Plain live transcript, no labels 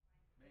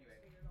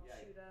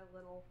a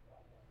little.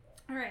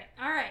 All right.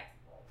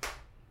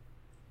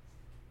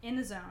 In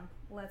the zone.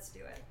 Let's do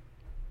it.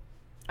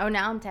 Oh,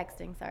 now I'm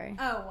texting. Sorry.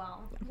 Oh,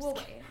 well. We'll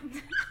wait.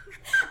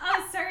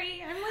 Oh,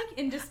 sorry. I'm, like,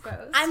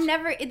 indisposed.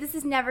 This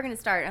is never going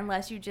to start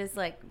unless you just,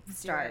 like,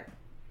 start.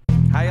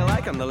 How you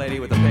like 'em? The lady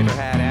with the paper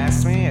hat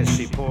asked me as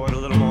she poured a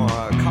little more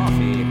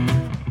coffee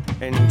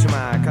into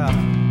my cup.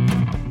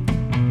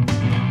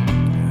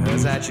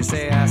 Is that you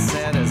say, I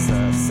said, as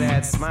a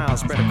sad smile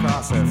spread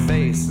across her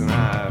face, and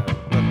I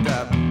looked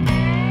up.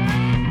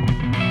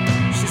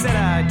 She said,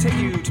 I take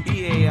you to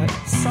be a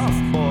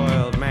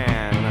soft-boiled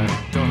man, and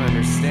I don't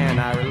understand,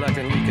 I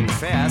reluctantly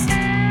confessed.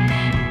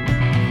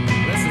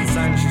 Listen,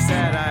 son, she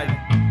said,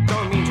 I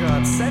don't mean to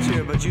upset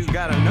you, but you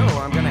gotta know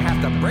I'm gonna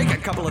have to break a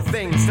couple of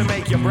things to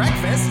make your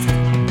breakfast.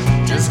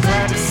 Just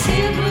glad to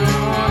see a blue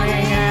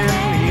morning and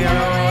a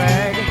yellow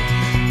egg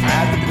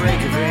at the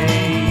break of a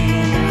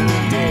new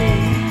day.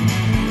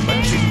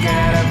 But you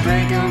gotta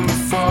break them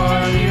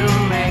before you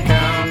make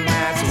them,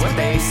 that's what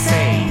they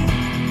say.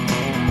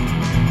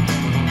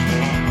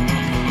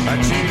 But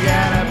you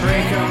gotta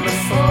break them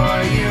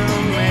before you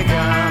make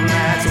them,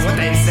 that's what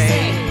they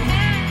say.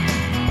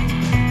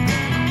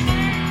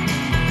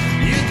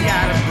 You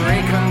gotta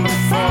break them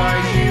before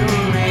you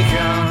make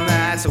them,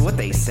 that's what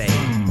they say.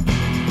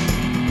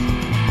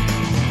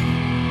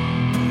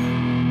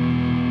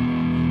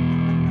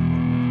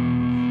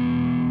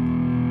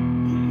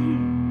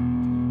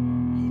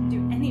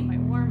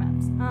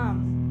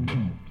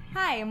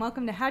 Hi, and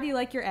welcome to How Do You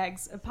Like Your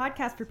Eggs, a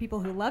podcast for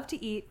people who love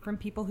to eat from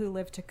people who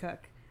live to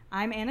cook.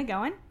 I'm Anna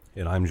Goen.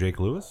 And I'm Jake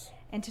Lewis.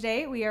 And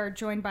today we are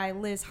joined by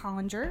Liz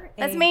Hollinger.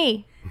 That's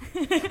me.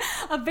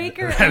 A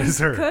baker That and is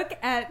her. cook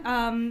at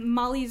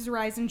Molly's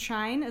Rise and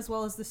Shine, as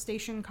well as the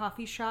Station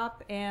Coffee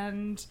Shop,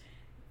 and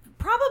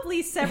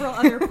probably several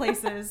other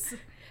places,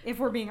 if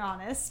we're being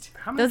honest.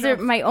 Those are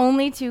my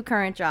only two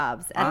current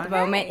jobs at the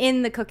moment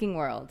in the cooking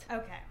world.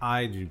 Okay.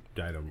 I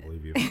don't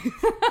believe you.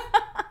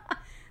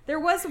 There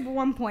was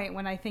one point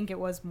when I think it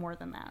was more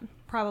than that.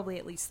 Probably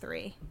at least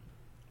 3.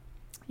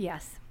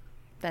 Yes,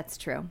 that's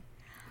true.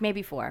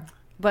 Maybe 4,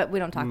 but we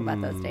don't talk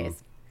about those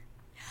days.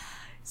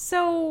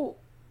 So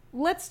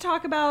let's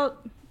talk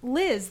about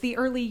Liz, the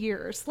early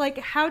years. Like,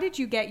 how did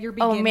you get your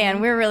beginning? Oh, man,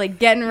 we're really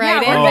getting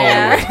right in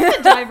there. there. We're going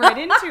to dive right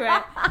into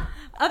it.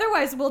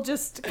 Otherwise, we'll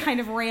just kind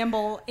of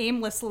ramble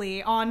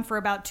aimlessly on for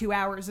about 2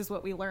 hours is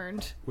what we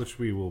learned. Which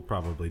we will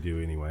probably do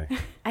anyway.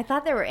 I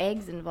thought there were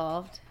eggs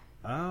involved.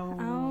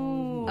 Oh,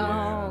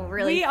 Oh,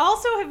 really? We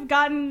also have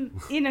gotten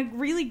in a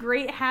really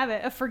great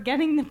habit of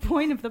forgetting the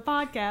point of the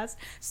podcast.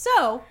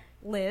 So,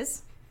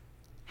 Liz,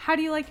 how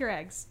do you like your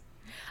eggs?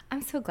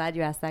 I'm so glad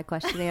you asked that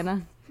question,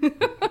 Anna.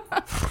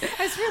 I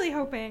was really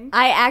hoping.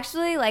 I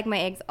actually like my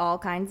eggs all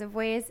kinds of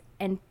ways,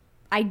 and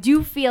I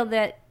do feel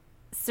that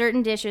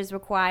certain dishes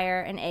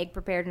require an egg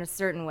prepared in a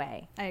certain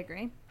way. I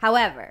agree.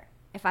 However,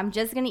 if I'm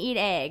just going to eat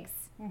eggs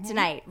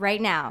tonight,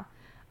 right now,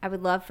 I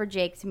would love for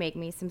Jake to make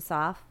me some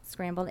soft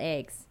scrambled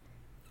eggs.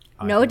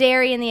 No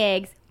dairy in the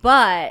eggs,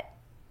 but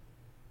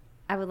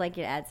I would like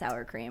you to add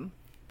sour cream,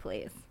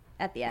 please,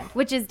 at the end,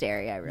 which is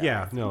dairy, I realize.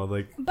 Yeah, no,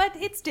 like... But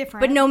it's different.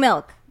 But no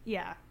milk.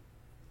 Yeah.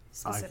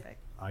 Specific.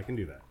 I can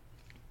do that.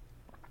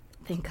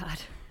 Thank God.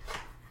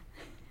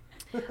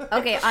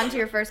 Okay, on to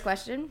your first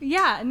question.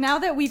 Yeah, now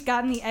that we've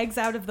gotten the eggs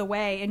out of the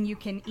way and you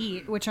can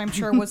eat, which I'm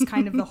sure was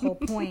kind of the whole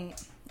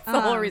point. That's the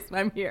whole reason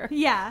I'm here.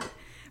 Yeah.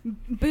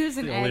 Booze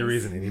and The eggs. only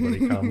reason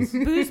anybody comes.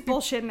 Booze,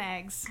 bullshit, and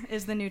eggs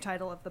is the new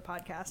title of the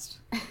podcast.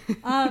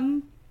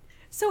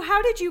 So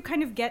how did you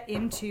kind of get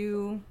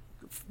into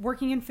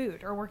working in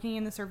food or working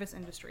in the service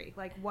industry?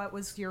 Like, what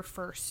was your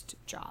first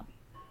job?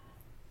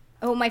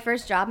 Oh, my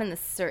first job in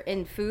the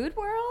in food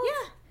world?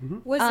 Yeah. Mm-hmm.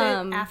 Was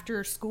it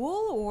after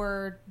school,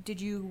 or did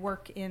you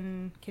work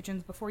in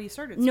kitchens before you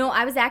started school? No,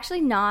 I was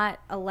actually not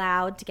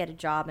allowed to get a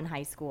job in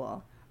high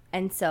school.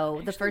 And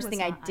so the first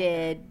thing I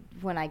did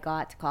when I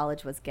got to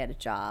college was get a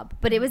job.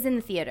 But it was in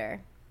the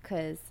theater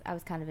because I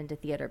was kind of into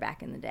theater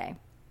back in the day.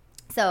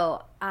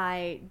 So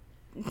I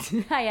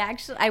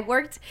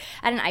worked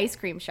at an ice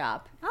cream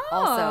shop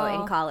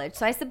also in college.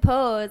 So I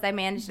suppose I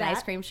managed an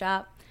ice cream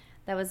shop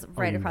that was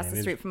right across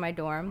the street from my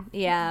dorm.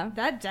 Yeah.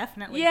 That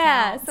definitely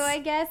counts. So I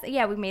guess,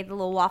 we made the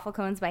little waffle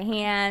cones by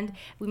hand.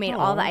 We made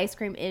all the ice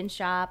cream in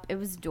shop. It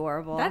was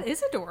adorable. That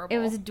is adorable. It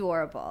was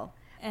adorable.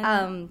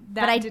 And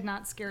that did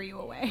not scare you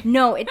away.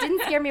 No, it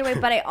didn't scare me away,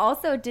 but I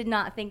also did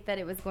not think that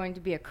it was going to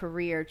be a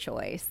career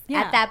choice. Yeah.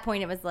 At that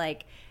point, it was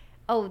like,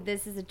 oh,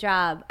 this is a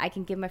job. I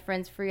can give my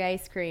friends free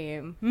ice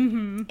cream.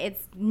 Mm-hmm.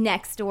 It's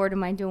next door to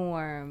my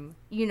dorm.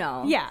 You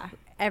know. Yeah.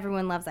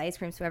 Everyone loves ice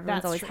cream, so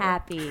everyone's always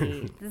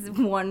happy. This is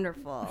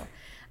wonderful.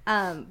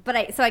 So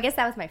I guess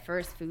that was my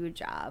first food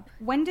job.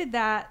 When did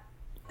that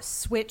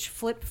switch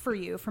flip for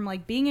you from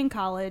like being in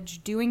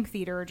college, doing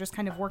theater, just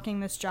kind of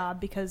working this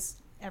job because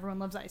everyone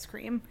loves ice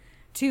cream,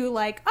 to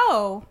like,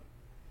 oh,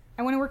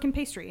 I want to work in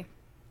pastry?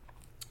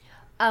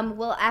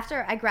 Well,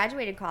 after I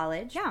graduated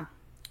college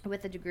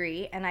with a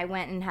degree, and I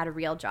went and had a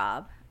real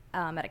job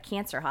at a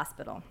cancer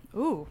hospital.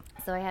 Ooh.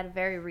 So I had a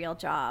very real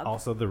job.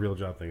 Also, the real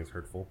job thing is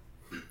hurtful.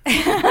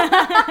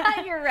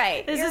 You're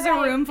right. This You're is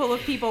right. a room full of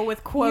people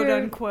with quote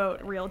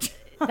unquote real jobs.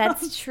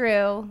 That's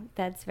true.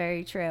 That's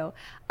very true.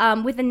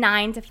 With a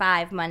 9 to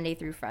 5 Monday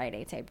through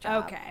Friday type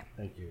job. Okay.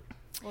 Thank you.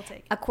 We'll take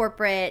it. A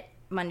corporate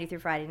Monday through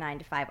Friday 9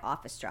 to 5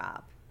 office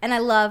job. And I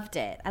loved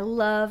it.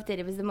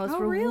 It was the most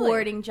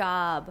rewarding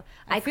job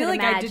I feel could like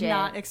imagine. I did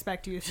not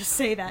expect you to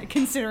say that,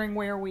 considering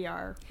where we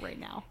are right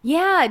now.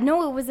 Yeah,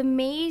 no, it was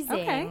amazing.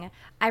 Okay.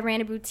 I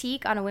ran a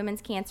boutique on a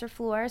women's cancer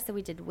floor, so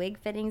we did wig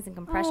fittings and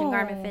compression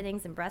garment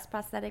fittings and breast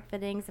prosthetic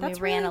fittings, and That's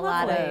we ran really a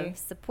lot lovely. of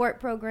support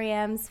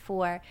programs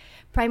for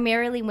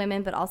primarily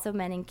women, but also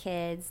men and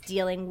kids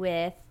dealing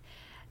with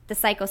the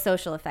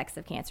psychosocial effects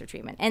of cancer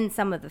treatment and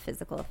some of the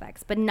physical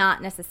effects, but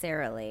not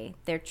necessarily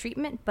their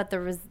treatment, but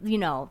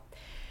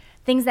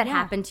things that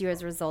happen to you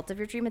as a result of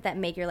your treatment that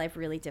make your life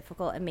really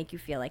difficult and make you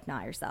feel like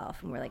not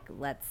yourself. And we're like,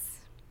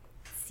 let's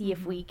see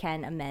if we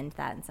can amend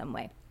that in some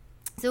way.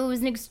 So it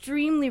was an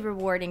extremely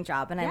rewarding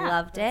job, and I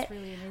loved it. That's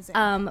really amazing.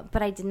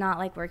 But I did not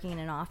like working in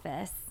an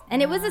office.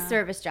 And it was a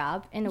service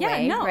job in a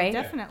way, no, right?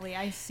 definitely.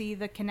 I see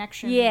the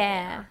connection.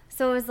 Yeah. there.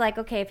 So it was like,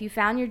 okay, if you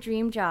found your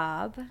dream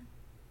job,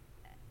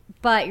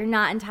 but you're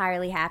not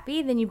entirely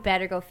happy, then you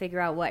better go figure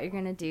out what you're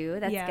going to do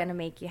that's going to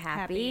make you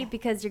happy,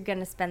 because you're going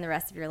to spend the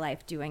rest of your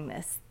life doing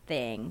this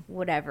thing,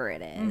 whatever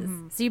it is.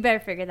 So you better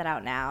figure that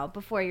out now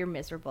before you're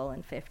miserable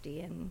and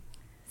 50 and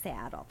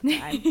sad all the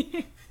time.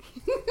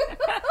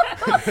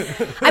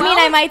 I mean,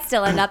 I might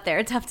still end up there.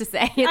 It's tough to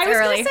say. It's I was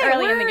gonna say,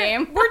 early in the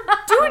game. We're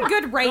doing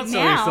good right Don't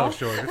sell now. yourself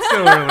short. It's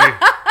still early.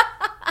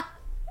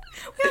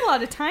 We have a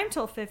lot of time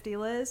till 50,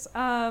 Liz.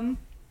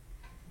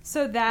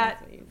 So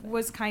that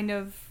was kind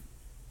of,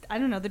 I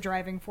don't know, the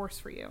driving force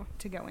for you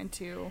to go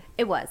into.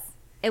 It was.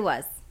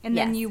 And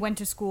then Yes. you went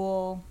to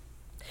school.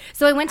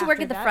 So I went to work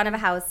after at the that? front of a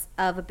house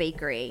of a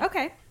bakery.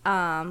 Okay.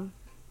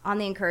 On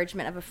the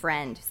encouragement of a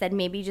friend, said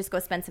maybe you just go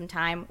spend some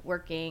time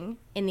working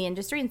in the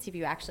industry and see if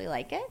you actually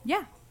like it.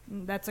 Yeah.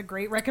 That's a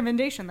great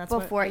recommendation. That's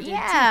Before, what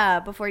I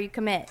did before you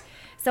commit.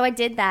 So I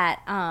did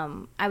that.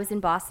 I was in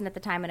Boston at the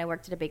time, and I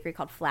worked at a bakery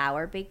called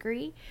Flour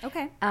Bakery.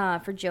 Okay.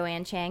 For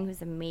Joanne Chang,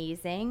 who's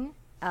amazing,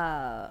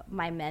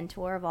 my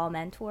mentor of all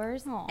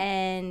mentors, Aw.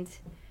 and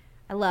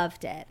I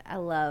loved it. I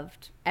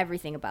loved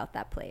everything about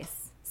that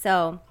place.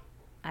 So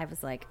I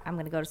was like, I'm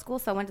going to go to school.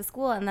 So I went to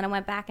school, and then I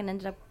went back and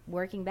ended up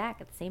working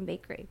back at the same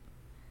bakery.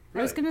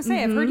 I was going to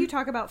say, I've heard you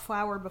talk about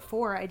flour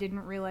before. I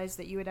didn't realize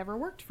that you had ever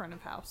worked front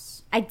of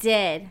house. I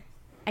did.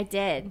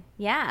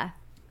 Yeah.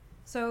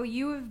 So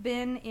you have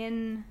been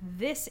in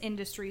this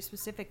industry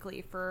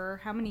specifically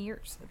for how many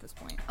years at this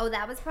point? Oh,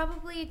 that was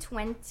probably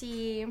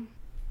 20.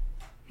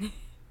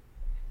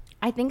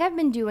 I think I've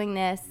been doing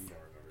this.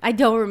 I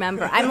don't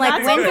remember. I'm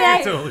like,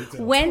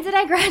 when did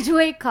I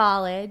graduate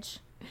college?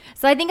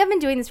 So I think I've been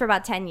doing this for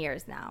about 10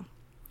 years now.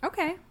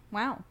 Okay.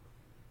 Wow.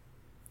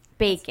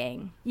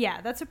 Baking. Yeah,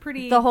 that's a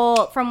pretty...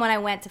 From when I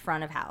went to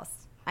front of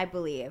house, I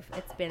believe.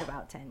 It's been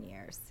about 10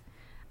 years.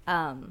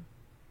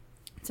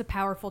 It's a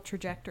powerful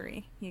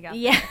trajectory you got.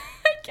 Yeah,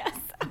 I guess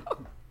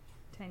so.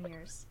 10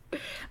 years.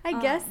 I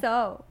guess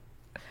so.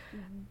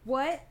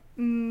 What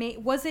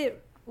was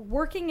it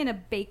working in a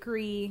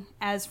bakery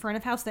as front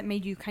of house that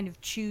made you kind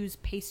of choose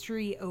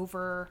pastry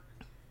over,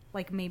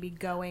 like, maybe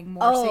going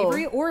more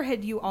savory, or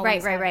had you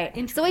always had that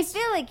interest? So I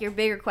feel like your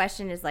bigger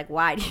question is like,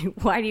 why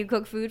do you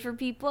cook food for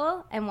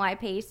people, and why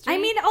pastry? I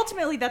mean,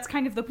 ultimately, that's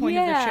kind of the point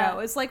of the Yeah. show.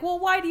 It's like, well,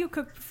 why do you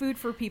cook food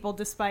for people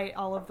despite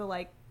all of the,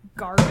 like,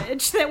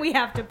 garbage that we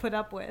have to put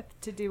up with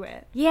to do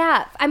it?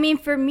 Yeah, I mean,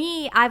 for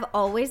me, I've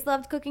always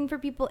loved cooking for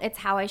people. It's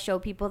how I show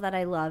people that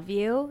I love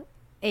you.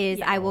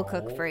 I will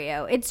cook for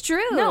you. It's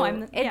true. No,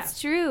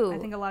 it's true. I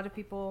think a lot of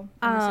people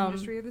in this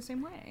industry are the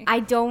same way. I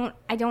don't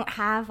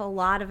have a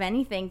lot of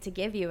anything to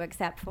give you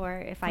except for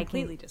if I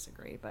completely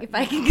disagree, but if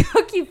I can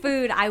cook you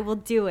food, I will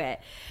do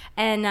it.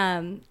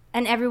 And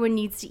everyone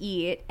needs to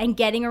eat. And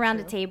getting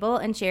around a table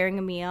and sharing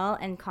a meal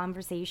and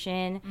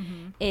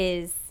conversation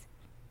is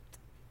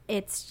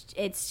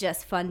it's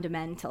just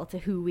fundamental to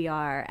who we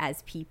are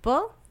as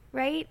people.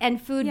 Right? And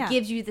food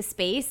gives you the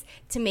space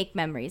to make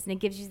memories, and it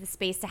gives you the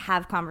space to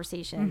have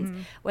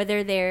conversations,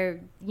 whether they're,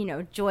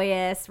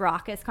 joyous,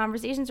 raucous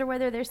conversations or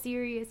whether they're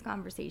serious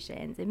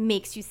conversations. It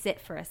makes you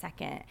sit for a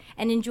second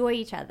and enjoy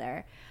each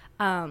other.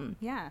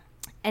 yeah.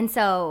 And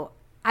so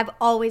I've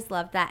always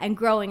loved that. And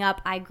growing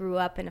up, I grew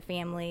up in a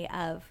family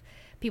of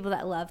people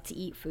that love to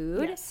eat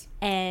food. Yes.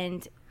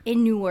 And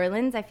in New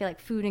Orleans, I feel like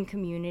food and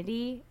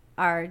community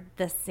are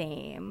the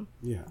same.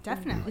 Yeah.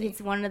 Definitely.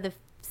 It's one of the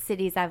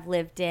cities I've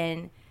lived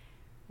in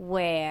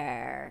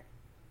where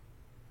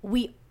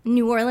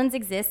New Orleans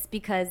exists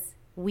because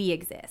we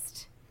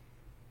exist.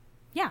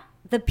 Yeah.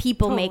 The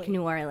people Totally. make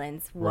New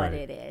Orleans what Right.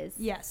 it is.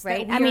 Yes,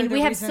 Right? that I we mean, are the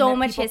we have reason so that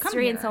much people come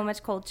history and here. so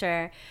much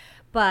culture,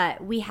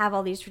 but we have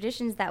all these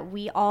traditions that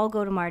we all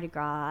go to Mardi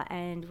Gras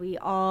and we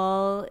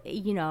all,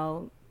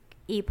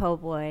 eat po'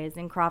 boys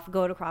and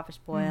go to crawfish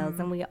boils,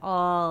 and we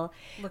all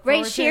Look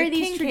forward to share king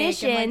these cake and, like,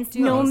 traditions do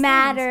no those things,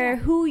 matter yeah.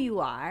 who you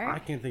are. I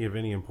can't think of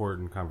any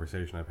important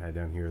conversation I've had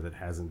down here that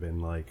hasn't been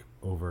like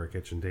over a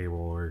kitchen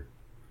table or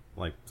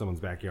Like someone's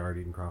backyard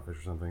eating crawfish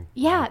or something.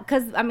 Yeah,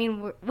 because, I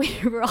mean,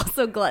 we're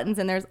also gluttons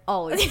and there's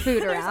always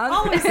food around.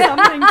 Always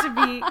something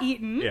to be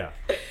eaten. Yeah.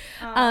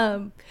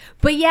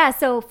 But yeah,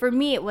 so for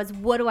me it was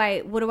what do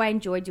I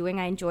enjoy doing?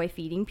 I enjoy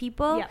feeding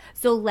people. Yeah.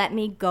 So let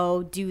me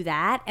go do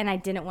that, and I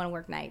didn't want to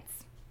work nights.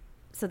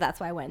 So that's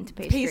why I went into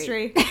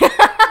pastry.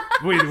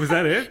 Wait, was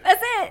that it?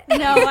 That's it.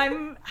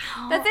 No,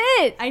 That's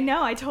it. I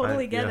know. I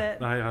totally get yeah,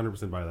 it. I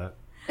 100% buy that.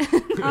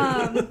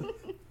 Um,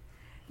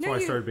 That's why I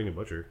started being a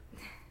butcher.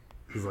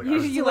 'Cause, like, I you,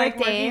 was- you like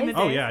working in the days?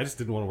 oh days? yeah, I just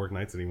didn't want to work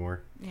nights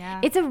anymore. Yeah.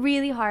 It's a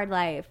really hard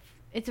life.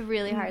 It's a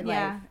really hard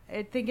Yeah, life.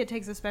 I think it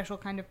takes a special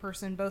kind of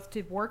person both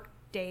to work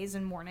days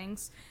and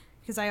mornings,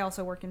 because I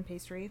also work in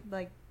pastry,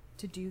 like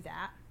to do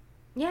that.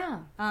 Yeah.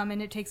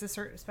 And it takes a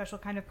certain special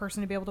kind of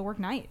person to be able to work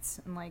nights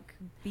and like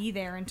be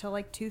there until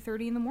like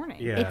 2:30 in the morning.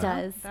 Yeah. It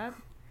does. That,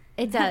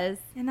 It does.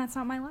 and that's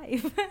not my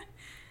life.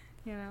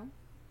 You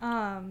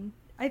know.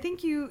 I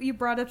think you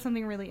brought up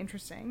something really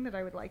interesting that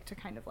I would like to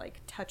kind of like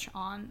touch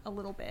on a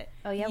little bit.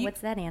 Oh yeah, You- what's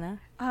that, Anna?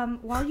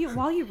 while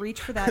you reach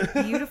for that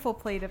beautiful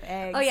plate of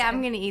eggs. Oh yeah, I'm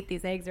and going to eat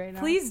these eggs right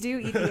now. please do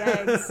eat the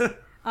eggs.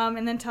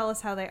 And then tell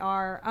us how they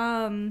are.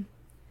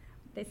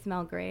 They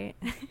smell great.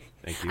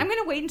 Thank you. I'm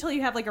gonna wait until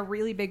you have like a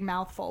really big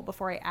mouthful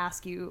before I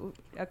ask you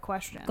a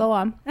question. Go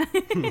on.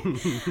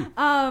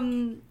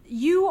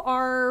 You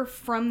are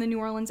from the New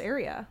Orleans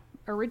area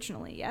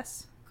originally,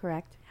 yes?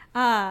 Correct.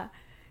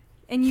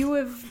 And you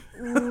have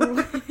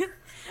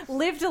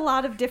lived a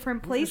lot of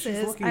different She's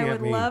places. looking I at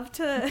would me. love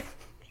to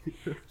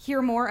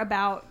hear more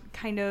about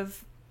kind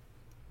of,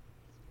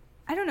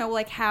 I don't know,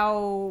 like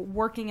how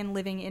working and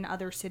living in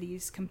other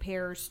cities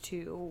compares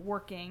to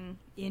working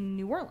in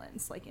New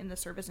Orleans, like in the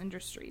service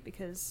industry,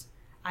 because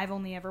I've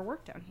only ever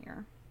worked down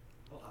here.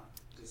 Hold on,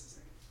 just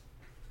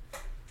a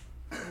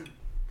second.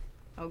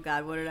 Oh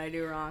God, what did I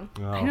do wrong?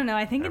 Oh, I don't know.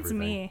 I think it's everything.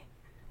 me.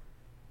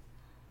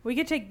 We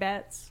could take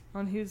bets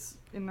on who's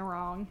in the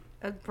wrong.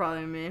 That's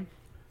probably me.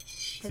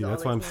 See,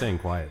 that's why I'm staying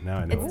quiet. Now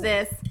I know. It's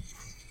this.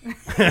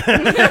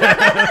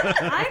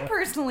 I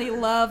personally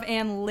love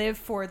and live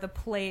for the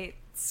plate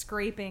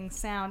scraping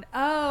sound.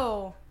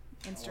 Oh,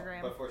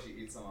 Instagram. Before she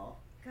eats them all.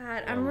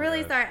 God, Oh I'm my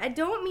really God. sorry. I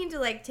don't mean to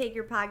like take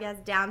your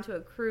podcast down to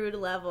a crude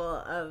level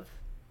of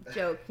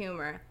joke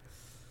humor.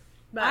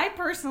 But I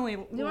personally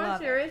do you want a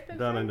love it. serious picture?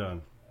 Done and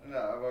done. No,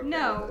 I'm okay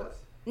No. with this.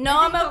 No,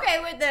 I'm okay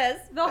with this.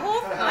 The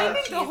whole, I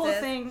think the whole Jesus.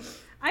 thing.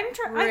 I'm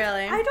trying.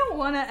 Really? I don't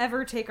want to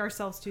ever take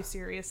ourselves too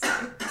seriously.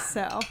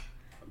 So.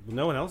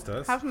 No one else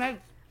does. How's my?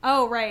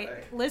 Oh right,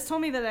 Liz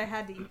told me that I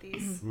had to eat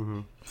these.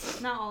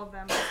 Mm-hmm. Not all of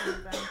them, but some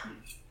of them.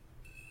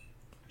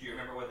 Do you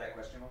remember what that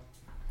question was?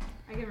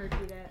 I can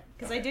repeat it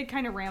because I did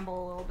kind of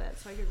ramble a little bit,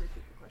 so I could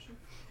repeat the question.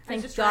 I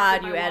Thank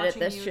distracted God you by edit watching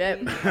this you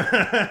shit.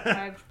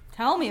 eat.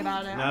 Tell me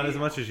about it. Not as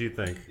much as you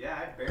think. Yeah,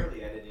 I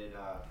barely edited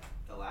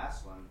the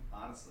last one,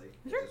 honestly.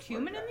 Is there It just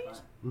cumin worked in out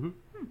these? fine.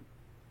 Mm-hmm.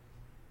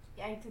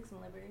 Yeah, you took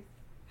some liberties.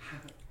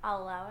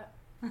 I'll allow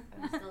it.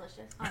 It's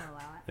delicious. I'll allow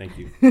it. Thank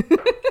you.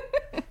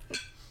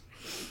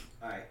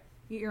 All right,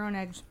 Eat your own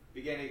eggs.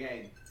 begin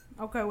again.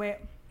 Okay, wait.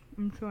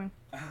 I'm chewing.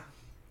 I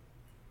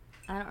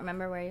don't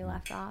remember where you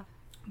left off.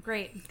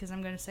 Great, because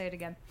I'm going to say it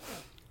again.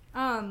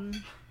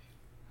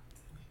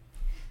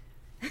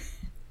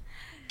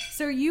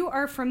 So you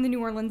are from the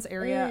New Orleans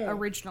area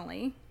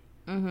originally.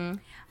 Mm-hmm.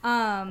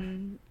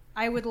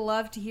 I would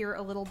love to hear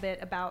a little bit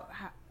about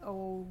how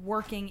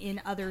working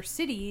in other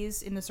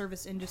cities in the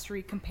service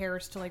industry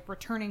compares to like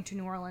returning to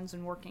New Orleans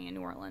and working in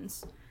New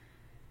Orleans.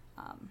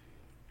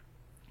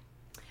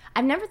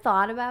 I've never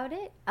thought about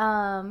it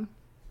That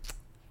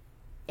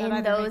in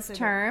either those makes it a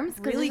terms.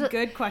 'cause really there's a-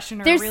 good question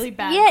or a There's really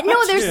bad yeah, no.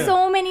 question. There's Yeah.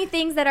 so many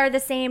things that are the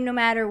same no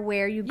matter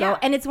where you go, Yeah,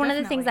 and it's one of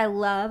the things I definitely.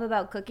 love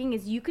about cooking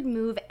is you could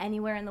move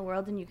anywhere in the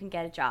world and you can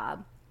get a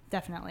job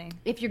Definitely.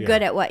 if you're Yeah.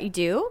 good at what you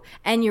do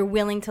and you're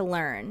willing to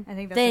learn. I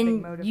think that's then a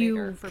big motivator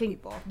you for can,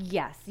 people.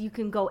 Yes, you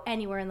can go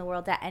anywhere in the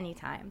world at any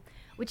time,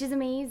 which is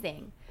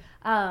amazing.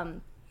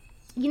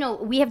 You know,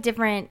 we have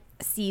different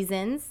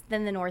seasons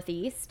than the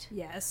Northeast.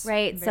 Yes.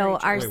 Right, very so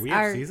true. our Wait, we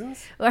have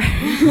seasons?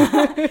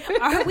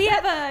 We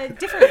have a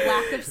different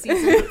lack of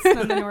seasons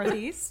than the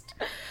Northeast.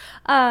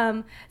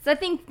 So I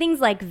think things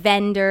like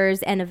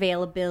vendors and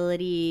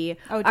availability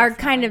Oh, are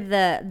kind of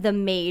the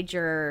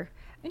major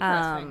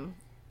Interesting.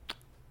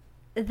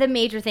 the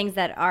major things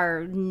that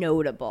are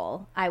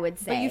notable, I would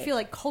say. But you feel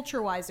like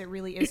culture-wise, it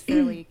really is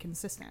fairly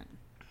consistent.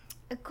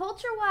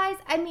 culture-wise,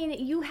 I mean,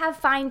 you have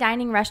fine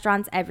dining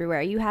restaurants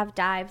everywhere. You have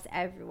dives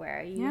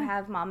everywhere. You Yeah.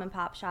 have mom and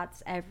pop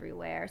shops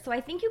everywhere. So I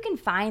think you can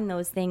find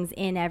those things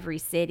in every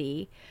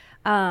city.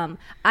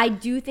 I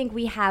do think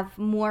we have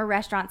more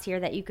restaurants here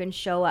that you can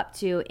show up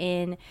to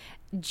in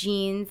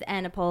jeans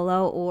and a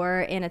polo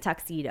or in a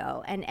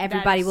tuxedo, and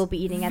everybody That's will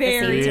be eating at the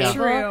very same table.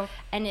 true.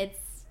 And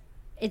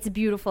it's a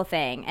beautiful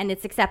thing, and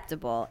it's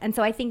acceptable. And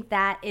so I think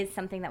that is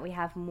something that we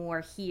have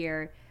more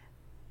here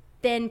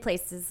than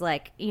places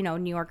like, you know,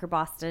 New York or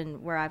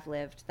Boston where I've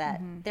lived,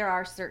 that there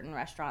are certain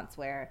restaurants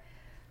where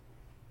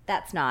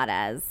that's not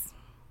as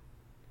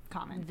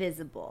Common.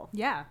 visible,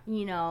 Yeah.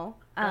 you know?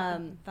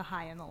 The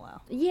high and the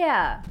low.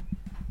 Yeah.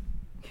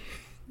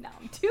 No,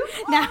 I'm too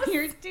close. Now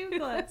you're too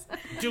close.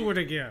 Do it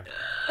again.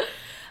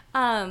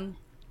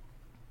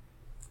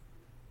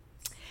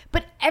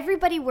 But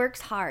everybody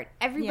works hard.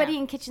 Everybody Yeah.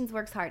 in kitchens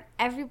works hard.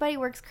 Everybody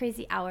works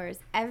crazy hours.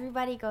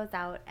 Everybody goes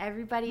out.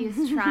 Everybody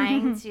is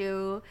trying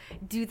to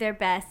do their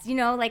best,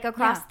 like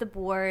across Yeah. the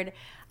board.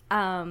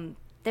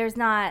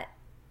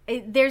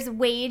 There's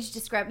wage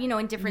discrepancy,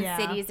 in different Yeah.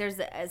 cities. There's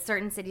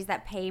certain cities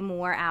that pay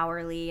more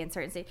hourly and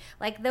certain cities.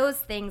 Like those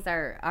things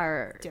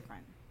are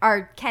Different.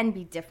 can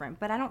be different,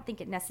 but I don't think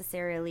it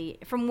necessarily,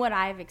 from what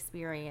I've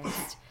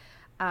experienced,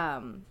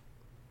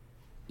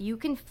 you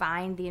can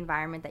find the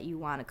environment that you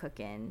want to cook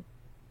in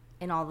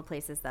all the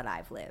places that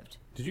I've lived.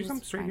 Did you Just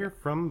come straight find here it.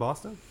 from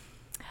Boston?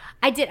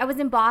 I did. I was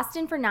in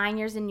Boston for 9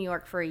 years, in New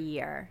York for a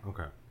year.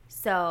 Okay.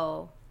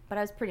 So, but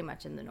I was pretty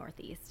much in the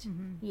Northeast.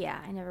 Mm-hmm. Yeah,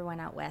 I never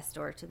went out west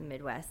or to the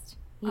Midwest.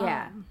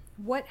 Yeah.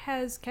 What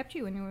has kept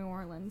you in New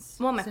Orleans?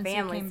 Well, my since you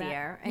family's came back?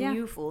 here, and Yeah.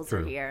 you fools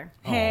True. are here.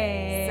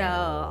 Hey. So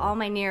all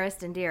my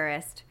nearest and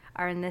dearest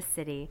are in this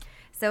city.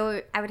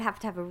 So I would have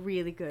to have a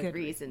really good Good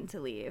reason to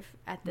leave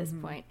at this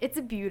point. It's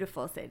a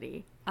beautiful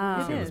city. It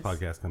When is. this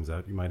podcast comes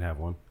out, you might have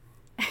one.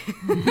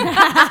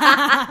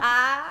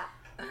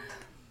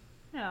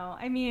 No,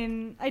 I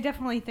mean, I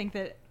definitely think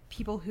that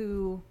people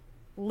who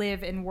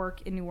live and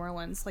work in New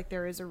Orleans, like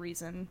there is a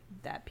reason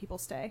that people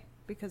stay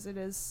because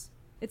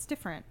it's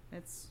different.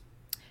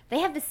 They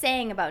have the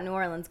saying about New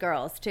Orleans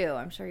girls, too.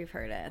 I'm sure you've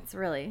heard it. It's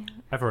really...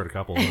 I've heard a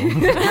couple of them.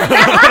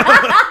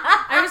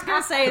 I was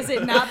going to say, is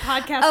it not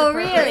podcast Oh,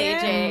 really,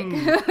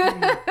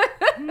 appropriate?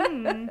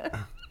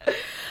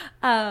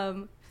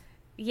 Jake?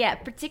 Yeah,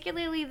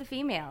 particularly the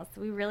females.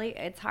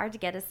 It's hard to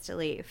get us to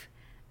leave.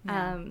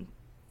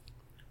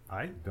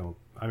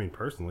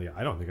 Personally,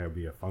 I don't think I'd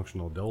be a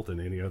functional adult in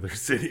any other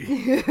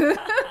city.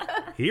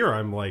 Here,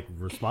 I'm like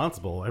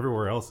responsible.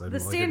 Everywhere else, I'm The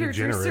like a standards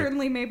are degenerate.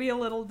 certainly maybe a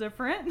little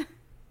different,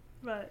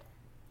 but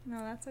no,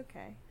 that's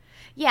okay.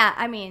 Yeah,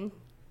 I mean,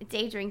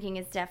 day drinking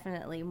is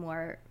definitely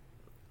more...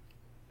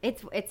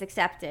 It's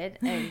accepted,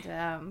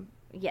 and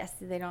yes,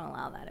 they don't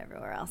allow that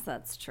everywhere else.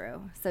 That's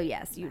true. So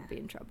yes, you'd be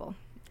in trouble,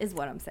 is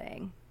what I'm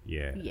saying.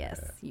 Yeah. Yes,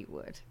 you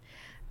would.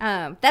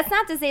 That's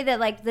not to say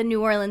that like the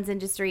New Orleans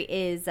industry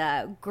is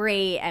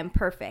great and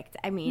perfect.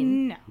 I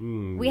mean,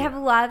 No. we have a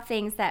lot of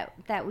things that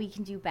we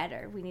can do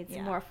better. We need some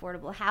Yeah. more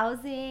affordable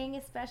housing,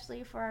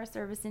 especially for our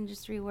service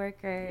industry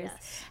workers.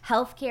 Yes.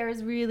 Healthcare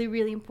is really,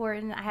 really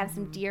important. I have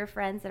some dear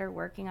friends that are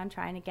working on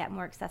trying to get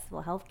more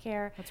accessible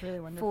healthcare That's really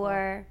wonderful.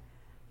 for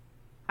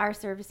our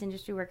service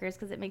industry workers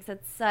because it makes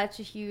it such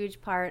a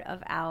huge part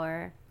of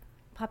our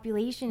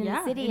population in Yeah,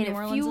 the city, in and New it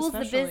Orleans fuels the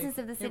especially. business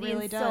of the It city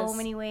really in does. so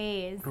many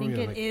ways. I think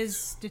yeah, it like- is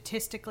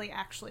statistically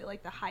actually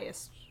like the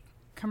highest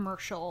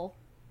commercial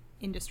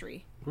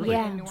industry. Really?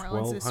 Yeah. In New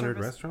Orleans is 1,200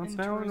 service restaurants and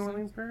now in New tourism.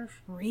 Orleans Parish.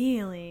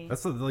 Really?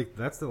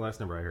 That's the last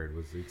number I heard.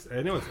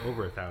 I know it's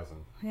over 1,000.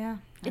 Yeah.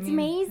 It's It's not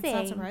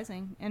amazing.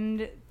 surprising.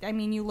 And I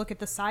mean, you look at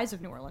the size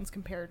of New Orleans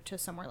compared to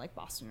somewhere like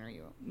Boston or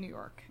New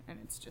York, and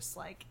it's just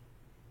like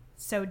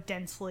so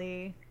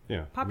densely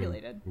Yeah,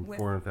 populated with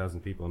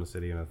 400,000 people in a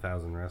city and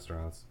 1,000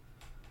 restaurants.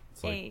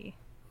 It's like a.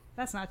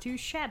 That's not too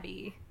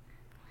shabby.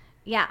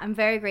 Yeah, I'm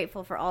very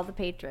grateful for all the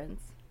patrons.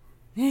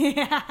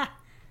 Yeah.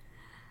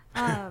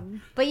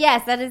 But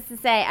yes, that is to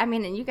say, I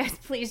mean, and you guys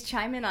please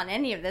chime in on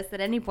any of this at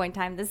any point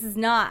in time. This is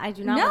not, I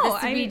do not No,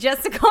 want this to be I-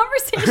 just a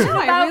conversation No,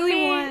 I about really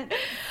me.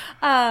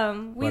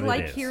 want- We But it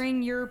like is.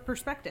 hearing your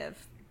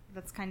perspective.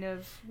 That's kind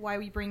of why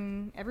we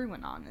bring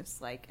everyone on. It's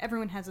like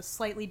everyone has a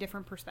slightly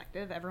different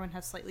perspective. Everyone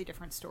has slightly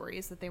different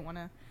stories that they want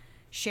to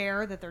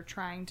share, that they're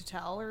trying to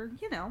tell, or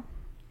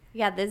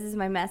Yeah, this is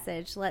my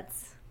message.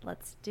 Let's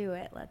do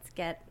it. Let's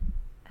get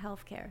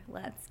healthcare.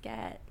 Let's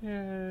get.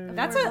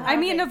 That's I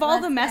mean, of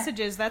all the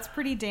messages, that's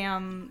pretty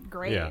damn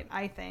great. Yeah.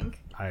 I think.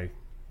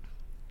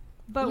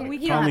 But we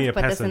you can don't me have to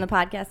a put this in the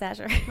peasant. podcast,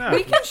 Asher. No.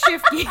 we can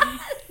shift gears.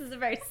 This is a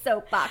very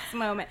soapbox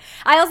moment.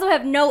 I also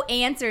have no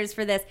answers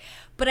for this,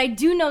 but I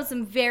do know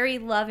some very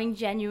loving,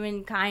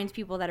 genuine, kind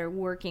people that are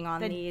working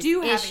on That these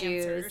do have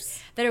issues,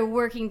 answers. that are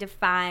working to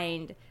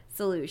find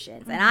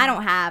solutions. And I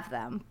don't have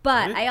them,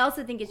 but Right. I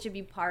also think it should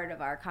be part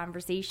of our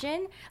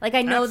conversation. Like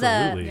I know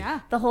Absolutely. Yeah.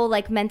 the whole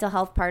like mental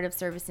health part of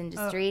service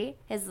industry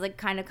has like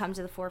kind of come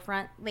to the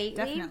forefront lately.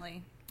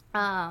 Definitely.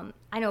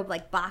 I know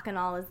like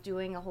Bacchanal is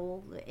doing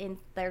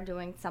they're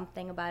doing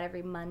something about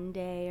every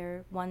Monday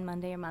or one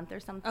Monday a month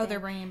or something. Oh, they're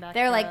bringing back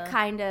They're like the-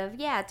 kind of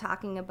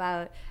talking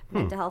about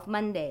Mental Health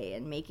Monday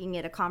and making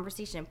it a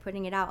conversation and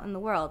putting it out in the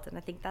world. And I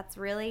think that's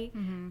really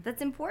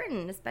that's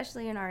important,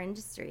 especially in our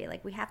industry.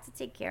 Like we have to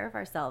take care of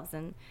ourselves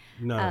and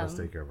none of us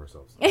take care of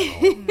ourselves. At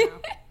all.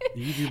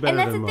 You do better and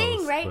that's than the thing,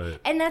 most, right?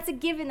 but- And that's a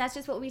given. That's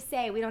just what we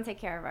say. We don't take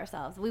care of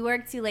ourselves. We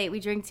work too late.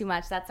 We drink too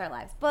much. That's our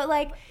lives. But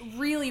like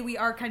Really, we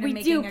are kind of we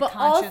making do, a but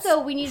conscious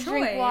also we need to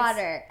drink choice.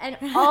 water, and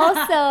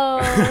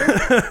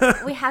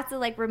also we have to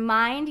like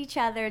remind each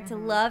other to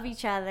love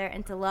each other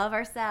and to love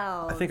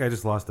ourselves. I think I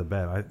just lost a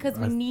bet. 'Cause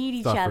we I need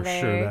each thought other. for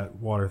sure that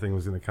water thing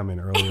was going to come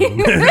in earlier than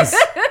this.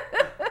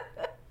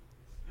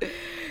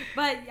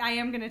 But I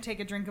am going to take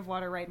a drink of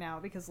water right now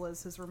because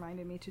Liz has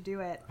reminded me to do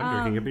it.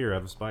 I'm drinking a beer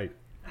out of spite.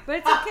 But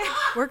it's okay.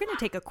 We're going to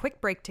take a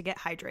quick break to get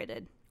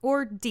hydrated.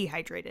 Or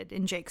dehydrated,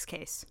 in Jake's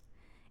case.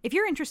 If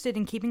you're interested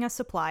in keeping us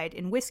supplied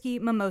in whiskey,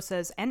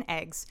 mimosas, and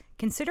eggs,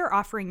 consider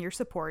offering your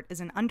support as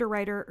an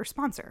underwriter or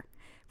sponsor.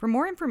 For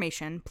more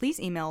information, please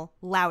email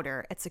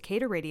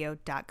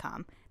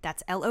louder@cicadaradio.com.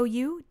 That's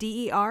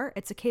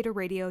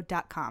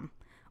LOUDER@cicadaradio.com.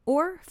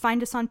 Or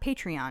find us on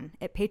Patreon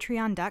at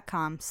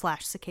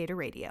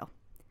patreon.com/cicadaradio.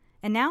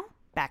 And now,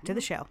 back to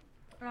the show.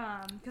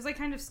 Because I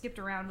kind of skipped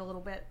around a little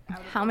bit.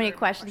 How many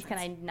questions can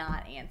I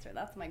not answer?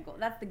 That's my goal.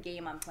 That's the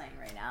game I'm playing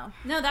right now.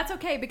 No, that's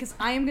okay because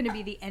I am going to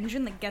be the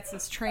engine that gets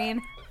this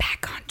train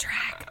back on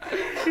track.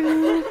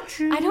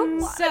 I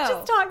don't want to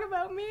just talk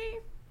about me.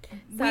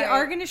 We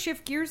are going to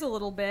shift gears a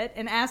little bit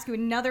and ask you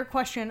another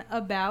question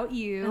about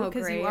you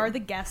because you are the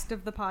guest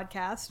of the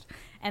podcast,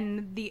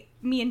 and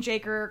me and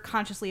Jake are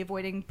consciously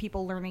avoiding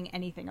people learning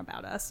anything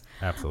about us.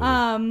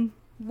 Absolutely.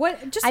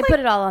 I put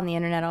it all on the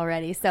internet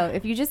already, so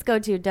if you just go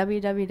to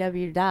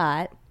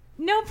www.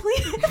 No,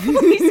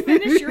 please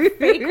finish your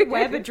fake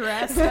web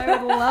address. I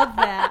would love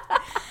that.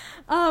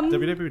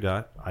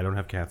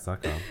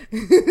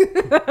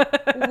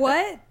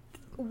 www.idonthavecats.com.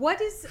 What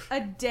does a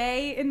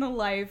day in the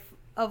life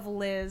of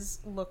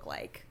Liz look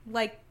like?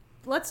 Like,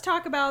 let's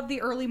talk about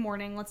the early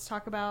morning. Let's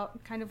talk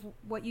about kind of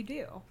what you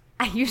do.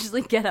 I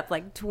usually get up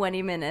like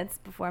 20 minutes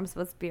before I'm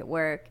supposed to be at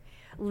work.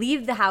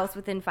 Leave the house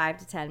within 5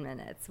 to 10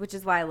 minutes, which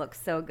is why I look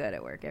so good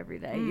at work every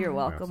day. You're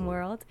welcome, absolutely.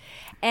 world.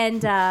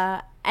 And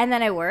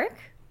then I work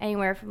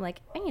anywhere from 8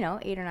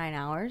 or 9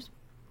 hours,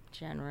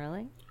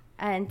 generally.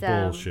 And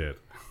Bullshit.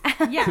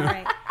 Yeah,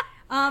 right.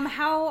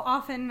 How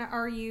often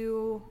are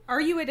you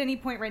at any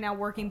point right now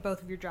working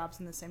both of your jobs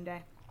in the same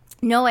day?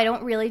 No, I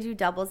don't really do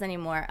doubles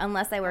anymore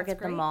unless I work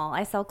That's at the mall.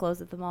 I sell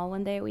clothes at the mall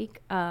one day a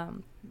week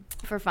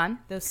for fun.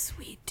 Those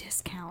sweet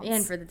discounts.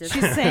 And for the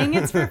discount. She's saying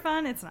it's for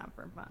fun. It's not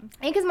for fun.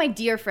 And because my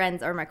dear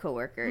friends are my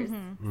coworkers.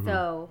 Mm-hmm.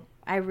 So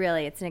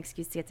it's an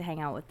excuse to get to hang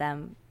out with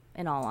them,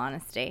 in all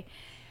honesty.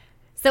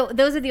 So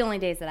those are the only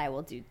days that I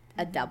will do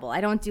a double.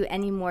 I don't do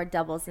any more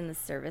doubles in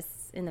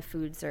the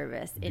food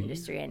service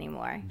industry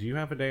anymore. Do you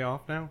have a day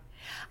off now?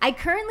 I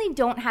currently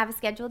don't have a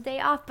scheduled day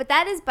off, but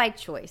that is by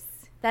choice.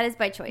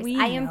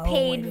 I am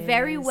paid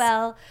very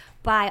well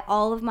by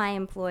all of my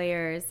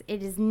employers.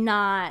 It is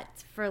not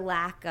for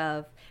lack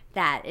of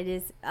that. It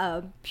is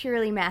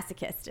purely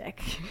masochistic.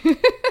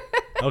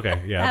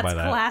 Okay, yeah, I'll buy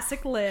that.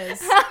 Classic Liz.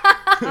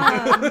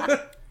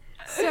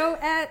 So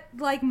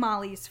at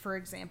Molly's, for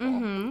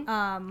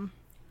example,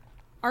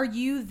 are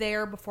you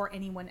there before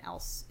anyone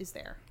else is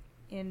there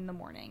in the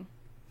morning?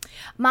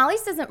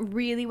 Molly's doesn't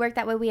really work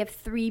that way. We have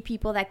 3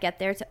 people that get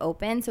there to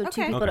open. So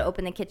 2 people to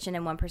open the kitchen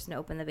and 1 person to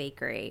open the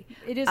bakery.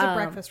 It is a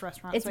breakfast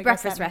restaurant. It's so a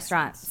breakfast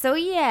restaurant. So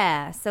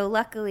so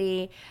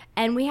luckily,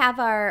 and we have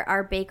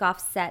our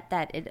bake-off set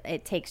that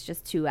it takes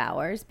just 2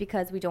 hours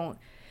because we don't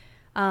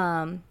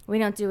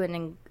do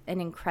an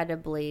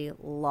incredibly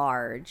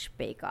large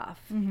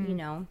bake-off,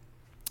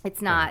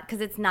 It's not,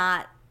 because it's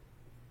not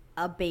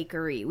a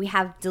bakery. We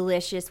have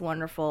delicious,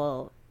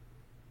 wonderful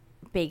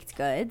baked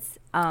goods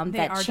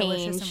that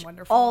change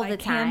all the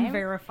time. I can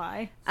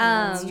verify.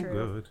 That's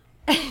true.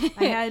 Good.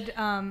 I had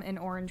an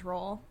orange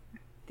roll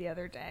the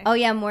other day. Oh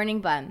yeah,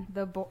 morning bun.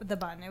 The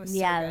bun. It was so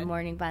the good.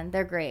 morning bun.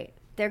 They're great.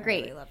 I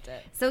really loved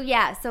it. So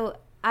so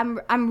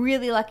I'm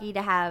really lucky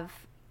to have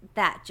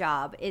that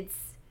job.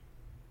 It's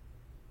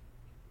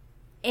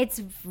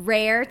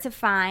rare to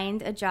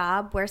find a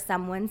job where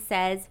someone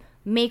says,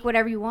 make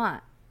whatever you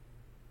want.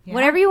 Yeah.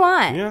 Whatever you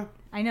want. Yeah.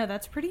 I know,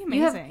 that's pretty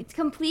You have amazing. it's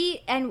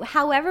complete and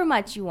however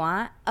much you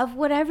want of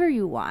whatever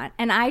you want.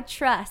 And I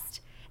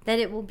trust that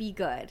it will be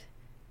good.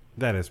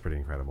 That is pretty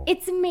incredible.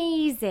 It's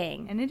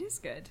amazing. And it is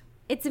good.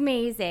 It's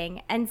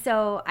amazing. And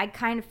so I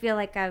kind of feel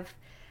like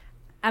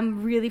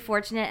I'm really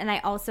fortunate. And I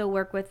also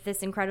work with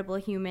this incredible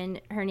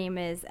human. Her name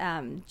is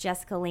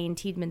Jessica Lane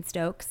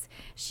Tiedman-Stokes.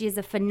 She is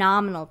a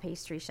phenomenal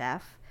pastry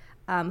chef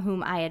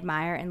whom I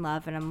admire and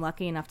love. And I'm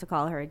lucky enough to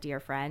call her a dear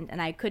friend.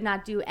 And I could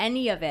not do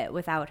any of it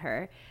without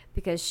her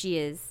because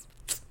she's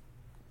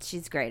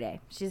grade A.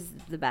 She's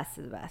the best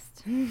of the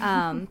best.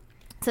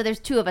 So there's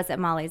 2 of us at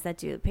Molly's that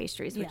do the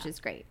pastries, which is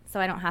great. So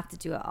I don't have to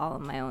do it all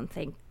on my own.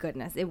 Thank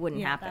goodness. It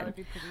wouldn't happen. That would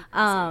be pretty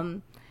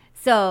crazy.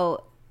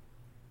 So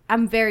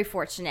I'm very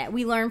fortunate.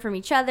 We learn from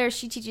each other.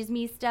 She teaches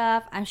me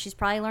stuff. She's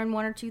probably learned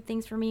 1 or 2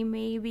 things from me,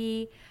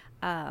 maybe.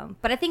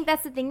 But I think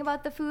that's the thing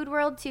about the food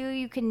world, too.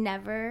 You can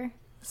never...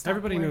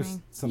 Everybody knows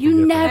something You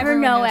different. never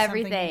Everyone know knows something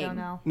everything. you don't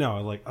know.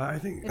 No, I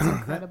think It's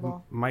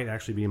incredible. that might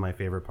actually be my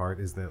favorite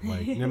part is that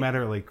no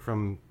matter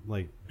from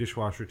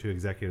dishwasher to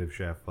executive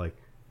chef,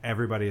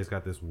 everybody has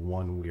got this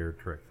one weird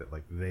trick that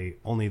they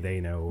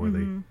know, or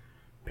they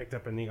picked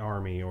up in the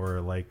army,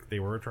 or they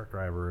were a truck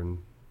driver and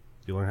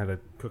you learn how to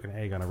cook an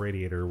egg on a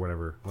radiator or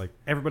whatever.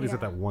 Everybody's at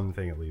that one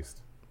thing at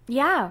least.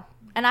 Yeah,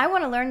 and I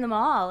want to learn them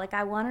all.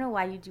 I want to know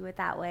why you do it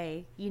that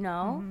way,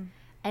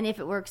 And if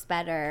it works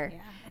better. Yeah.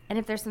 And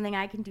if there's something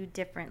I can do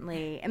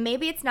differently, and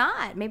maybe it's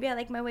not, maybe I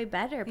like my way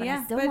better, but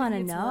I still want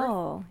to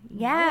know.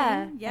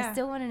 Yeah, I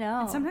still want to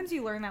know. And sometimes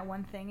you learn that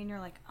one thing and you're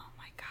like, oh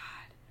my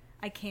God,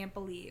 I can't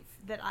believe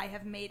that I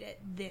have made it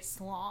this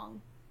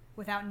long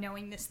without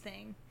knowing this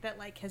thing that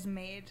like has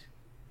made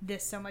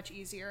this so much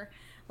easier.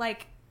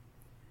 Like,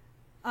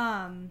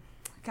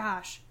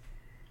 gosh,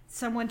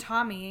 someone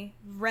taught me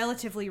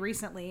relatively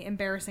recently,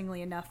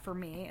 embarrassingly enough for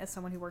me as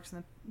someone who works in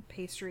the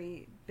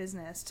pastry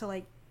business, to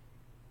like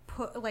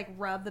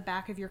rub the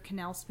back of your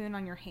canal spoon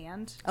on your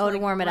hand to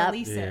like, warm it up.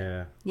 Release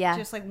it. Yeah.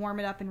 Just like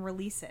warm it up and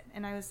release it.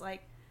 And I was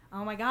like,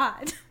 oh my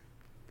God.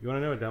 You want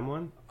to know a dumb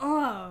one?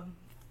 Oh,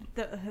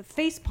 the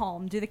face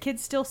palm. Do the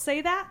kids still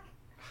say that?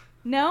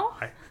 No?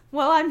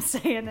 Well, I'm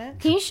saying it.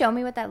 Can you show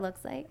me what that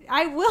looks like?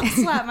 I will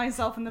slap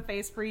myself in the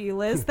face for you,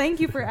 Liz. Thank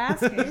you for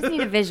asking. I just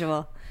need a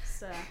visual.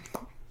 So.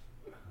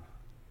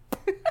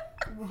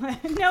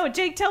 No,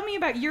 Jake, tell me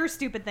about your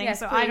stupid thing, Yes,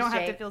 so please, I don't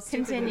have to Jake. feel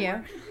stupid. Continue.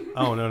 anymore.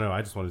 Oh, no.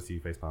 I just wanted to see you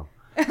facepalm.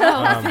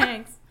 Oh,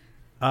 thanks.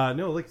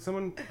 No, like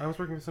I was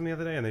working with someone the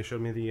other day, and they showed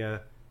me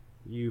the,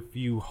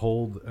 you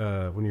hold,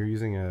 when you're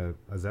using a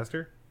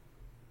zester,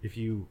 if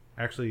you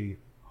actually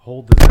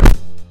hold the zester.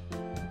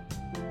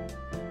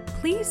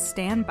 Please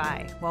stand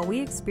by while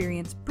we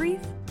experience brief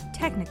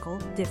technical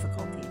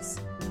difficulties.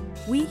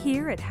 We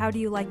here at How Do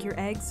You Like Your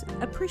Eggs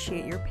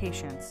appreciate your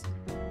patience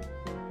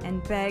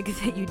and beg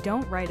that you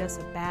don't write us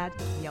a bad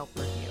Yelp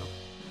review.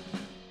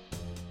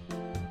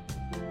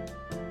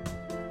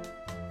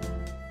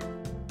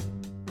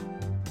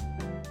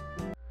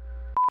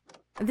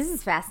 This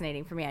is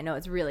fascinating for me. I know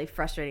it's really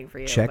frustrating for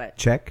you. Check.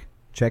 But No,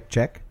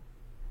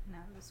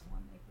 this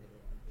one they really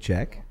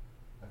Check.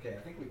 Okay,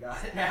 I think we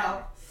got it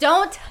now.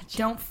 don't touch it.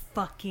 don't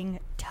fucking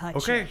touch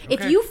Okay. it.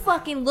 If you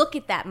fucking look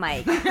at that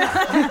mic,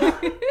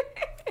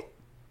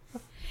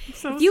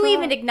 if you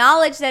even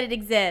acknowledge that it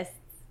exists,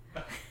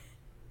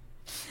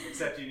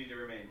 Except you need to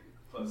remain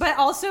close. But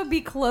also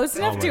be close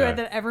enough my to God. it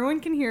that everyone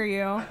can hear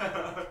you.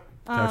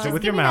 Touch it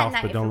with give your me that mouth,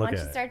 knife but don't look once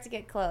at you it. start to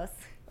get close.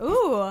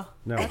 Ooh,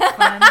 No.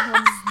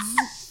 fun.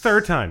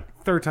 Third time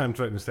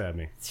trying to stab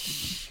me.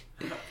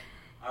 All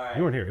right.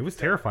 You weren't here. It was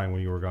terrifying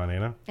when you were gone,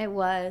 Anna. It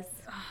was.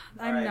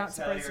 I'm All right, not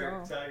surprised at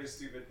all. Tell your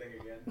stupid thing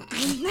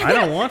again. I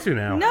don't want to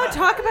now. No,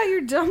 talk about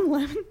your dumb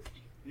lemon.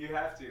 You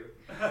have to.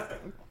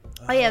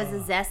 Oh yeah, it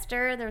was a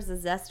zester. There was a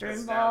zester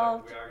Yes,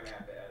 involved. We are going to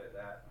have to edit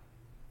that.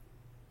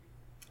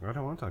 I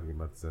don't want to talk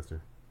about the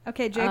sister.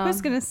 Okay, Jake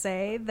was going to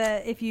say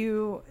that if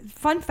you...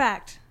 Fun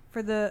fact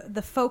for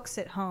the folks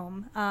at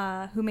home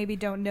who maybe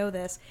don't know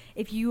this.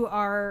 If you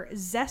are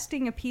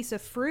zesting a piece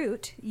of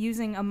fruit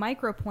using a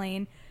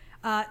microplane,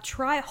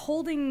 try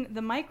holding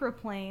the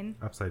microplane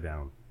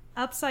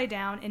upside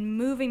down and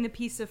moving the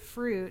piece of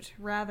fruit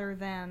rather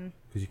than...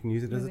 Because you can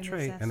use it as a Moving the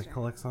tray and it zester.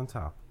 collects on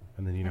top.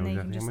 And then you know and then you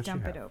exactly can how just much you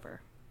dump have. it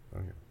over.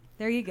 Okay.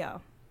 There you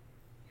go.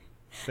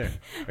 There.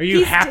 Are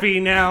you happy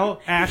now,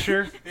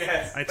 Asher?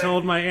 Yes. I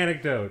told my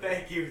anecdote.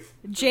 Thank you.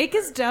 Jake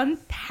is done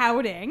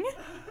pouting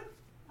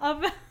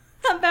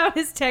about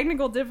his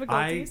technical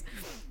difficulties.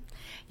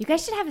 You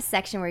guys should have a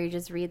section where you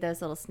just read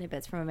those little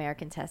snippets from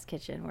American Test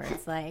Kitchen, where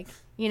it's like,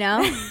 you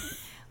know,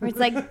 where it's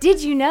like,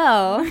 did you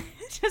know?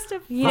 Just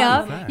a You fun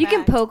know, fact. you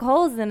can poke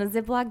holes in a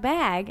Ziploc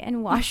bag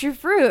and wash your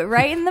fruit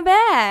right in the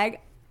bag.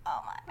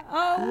 Oh,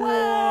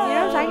 wow. You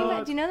know what I'm talking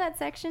about? Do you know that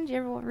section? Do you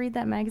ever read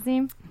that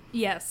magazine?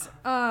 Yes.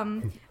 I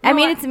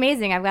mean, it's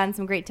amazing. I've gotten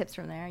some great tips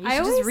from there. You I should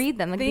just always read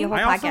them. Like be a think- whole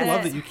I also podcast.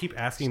 love that you keep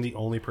asking the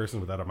only person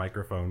without a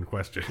microphone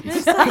questions.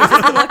 just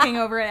looking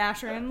over at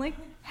Asher and like,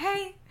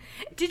 hey,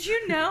 did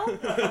you know? He's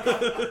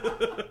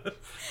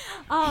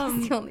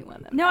the only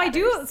one that No, I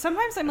do. matters.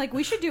 Sometimes I'm like,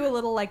 we should do a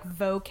little like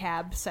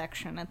vocab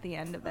section at the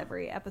end of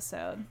every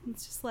episode.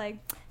 It's just like,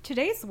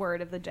 today's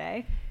word of the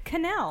day,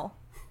 canal.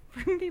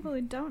 For people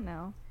who don't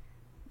know,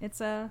 it's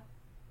an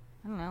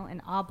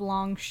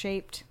oblong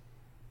shaped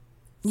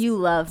You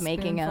love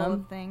making spoonful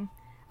them. of thing.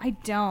 I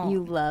don't.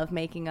 You love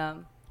making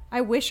them. I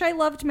wish I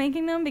loved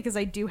making them because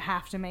I do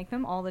have to make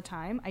them all the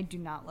time. I do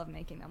not love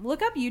making them.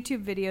 Look up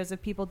YouTube videos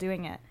of people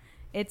doing it.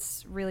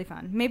 It's really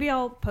fun. Maybe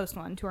I'll post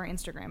one to our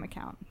Instagram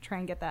account. Try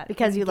and get that.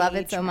 Because you love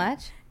it so engagement.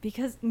 much?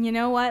 Because you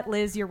know what,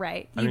 Liz, you're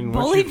right. I You mean,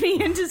 once bullied you-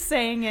 me into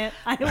saying it.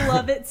 I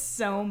love it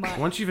so much.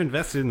 Once you've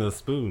invested in those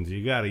spoons,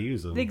 you got to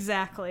use them.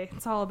 Exactly.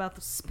 It's all about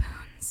the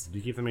spoons. Do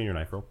you keep them in your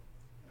knife roll?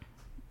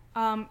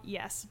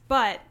 Yes,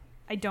 but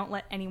I don't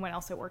let anyone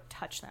else at work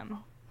touch them.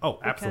 Oh,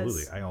 Because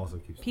absolutely. I also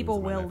keep spoons People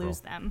in my will knife roll. lose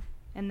them,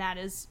 and that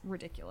is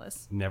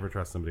ridiculous. Never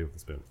trust somebody with a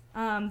spoon.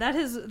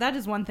 That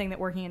is one thing that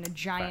working in a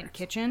giant Facts.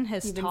 kitchen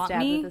has You've been taught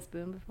stabbed me with a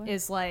spoon before?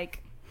 is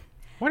like,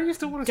 Why do you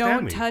still want to stab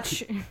don't me?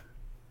 touch.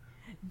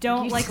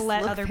 Don't You like just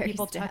let look other very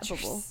people touch your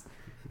stabbable. s-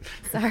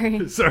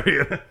 Sorry.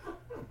 Sorry.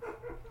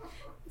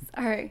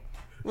 Sorry.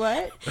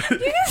 What? You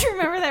guys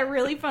remember that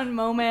really fun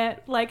moment,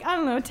 like, I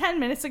don't know, 10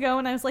 minutes ago,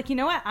 when I was like, you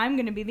know what? I'm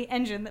going to be the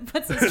engine that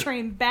puts this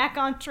train back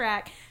on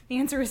track. The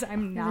answer is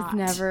I'm not. It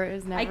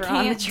was never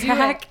on the can't do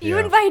track. it. You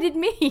Yeah. invited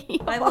me.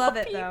 I of love all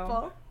it,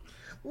 though.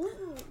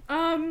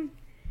 people.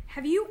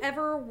 Have you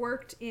ever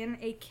worked in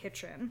a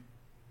kitchen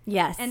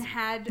Yes. And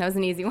had That was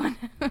an easy one.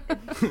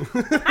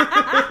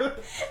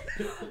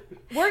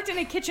 worked in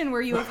a kitchen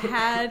where you have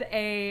had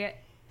a,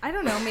 I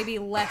don't know, maybe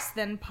less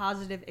than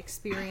positive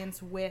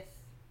experience with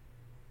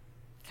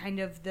kind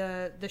of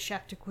the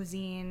chef de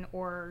cuisine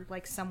or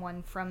like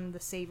someone from the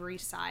savory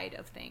side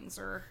of things,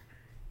 or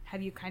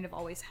have you kind of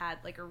always had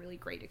like a really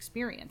great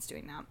experience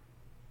doing that?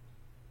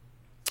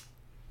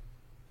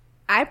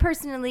 I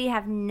personally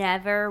have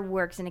never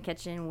worked in a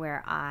kitchen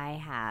where I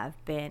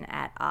have been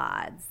at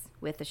odds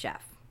with a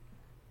chef.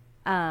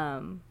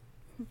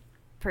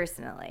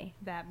 Personally.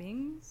 That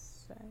being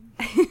said.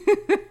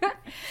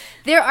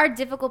 There are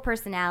difficult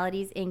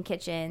personalities in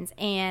kitchens,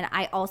 and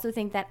I also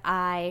think that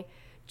I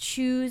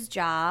choose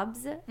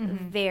jobs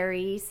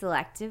very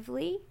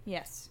selectively.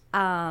 Yes.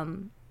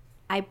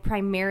 I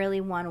primarily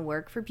want to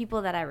work for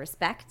people that I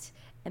respect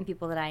and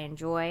people that I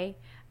enjoy.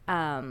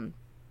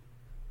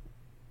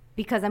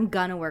 Because I'm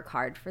going to work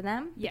hard for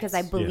them, because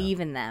I believe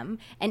in them.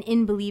 And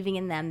in believing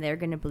in them, they're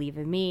going to believe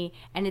in me.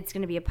 And it's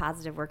going to be a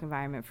positive work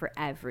environment for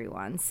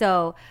everyone.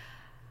 So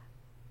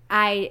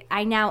I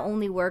now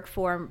only work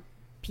for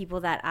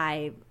people that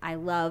I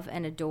love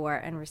and adore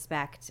and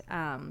respect.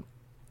 And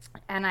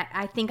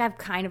I think I've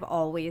kind of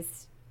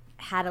always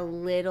had a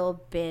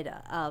little bit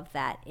of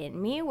that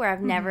in me, where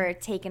I've never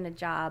taken a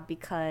job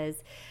because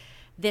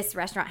this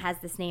restaurant has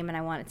this name and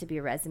I want it to be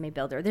a resume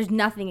builder. There's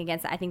nothing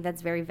against it. I think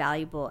that's very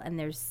valuable, and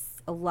there's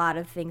a lot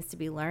of things to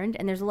be learned,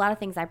 and there's a lot of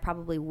things I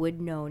probably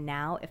would know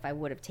now if I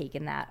would have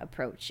taken that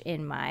approach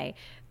in my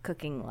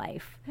cooking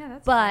life. Yeah,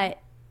 that's but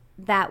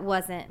that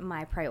wasn't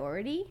my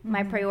priority.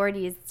 My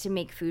priority is to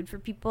make food for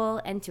people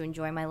and to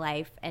enjoy my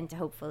life and to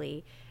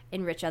hopefully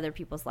enrich other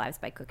people's lives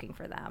by cooking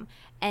for them.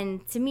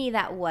 And to me,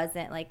 that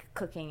wasn't like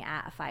cooking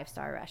at a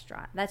 5-star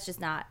restaurant. That's just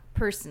not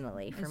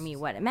personally for me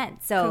what it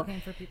meant. So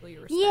cooking for people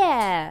you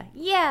respect.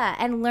 yeah,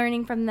 and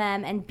learning from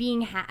them and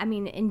being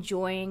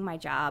enjoying my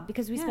job,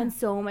 because we spend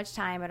so much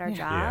time at our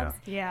jobs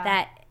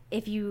that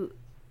if you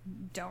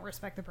don't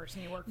respect the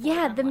person you work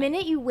for. The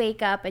minute you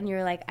wake up and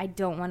you're like, I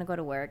don't want to go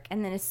to work,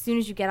 and then as soon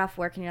as you get off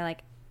work and you're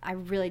like, I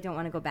really don't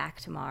want to go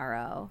back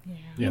tomorrow.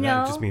 Yeah,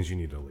 that just means you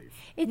need to leave.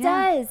 It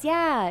does,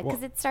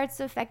 because it starts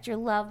to affect your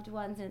loved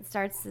ones, and it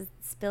starts to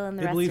spill in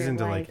the rest of your life. It bleeds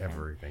into like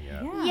everything, Yeah.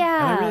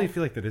 And I really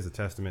feel like that is a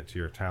testament to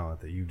your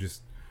talent, that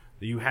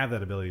you have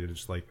that ability to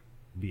just like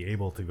be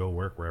able to go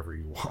work wherever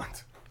you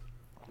want.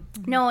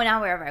 No,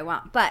 not wherever I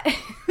want, but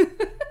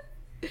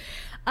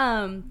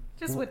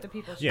just with the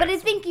people. But I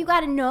think you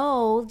got to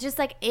know, just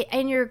like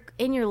in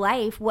your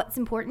life, what's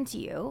important to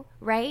you,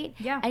 right?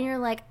 Yeah. And you're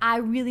like, I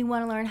really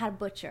want to learn how to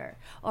butcher,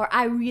 or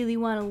I really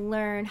want to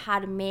learn how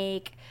to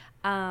make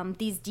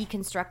these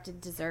deconstructed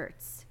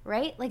desserts,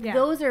 right? Like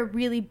those are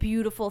really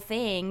beautiful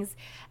things,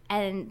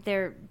 and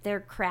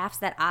they're crafts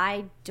that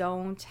I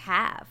don't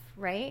have,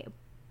 right?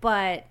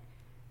 But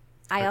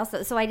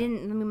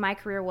my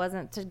career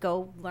wasn't to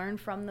go learn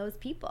from those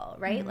people,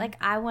 right? Like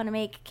I want to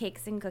make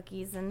cakes and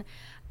cookies and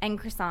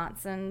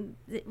croissants and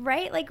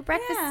like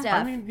breakfast stuff.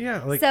 I mean,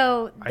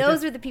 so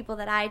those are the people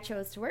that I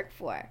chose to work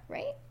for,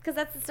 right? Because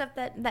that's the stuff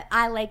that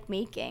I like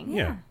making.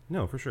 Yeah,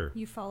 no, for sure.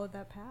 You followed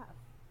that path.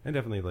 And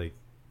definitely,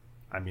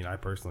 I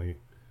personally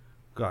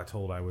got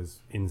told I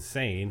was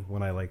insane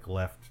when I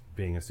left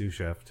being a sous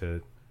chef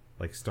to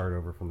start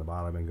over from the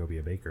bottom and go be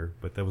a baker.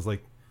 But that was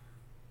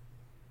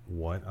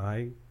what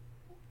I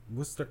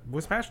was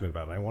passionate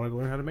about. I wanted to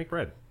learn how to make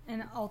bread.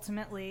 And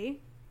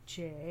ultimately,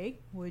 Jay,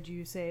 would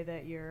you say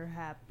that you're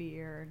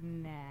happier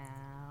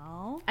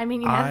now? I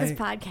mean, you have this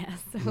podcast,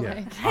 so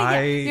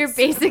you're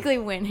basically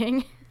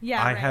winning.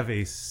 Yeah, I have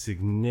a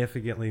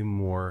significantly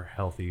more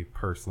healthy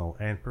personal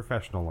and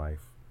professional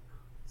life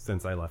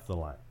since I left the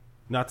line.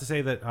 Not to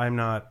say that I'm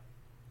not.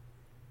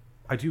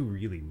 I do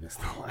really miss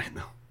the line,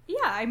 though. Yeah,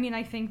 I mean,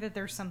 I think that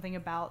there's something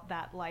about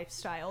that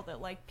lifestyle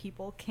that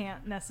people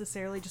can't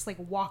necessarily just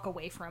walk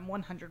away from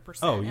 100%.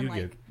 Oh,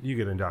 you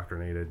get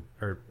indoctrinated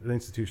or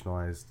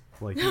institutionalized.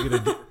 You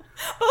get both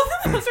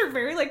of those are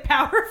very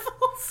powerful,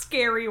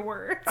 scary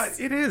words.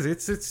 It is.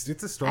 It's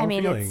a strong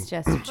feeling. It's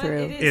just true. But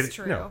it is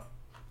true. No,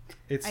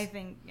 I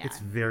think it's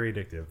very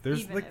addictive.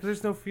 There's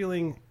there's no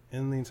feeling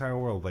in the entire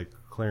world like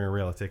clearing a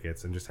rail of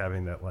tickets and just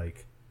having that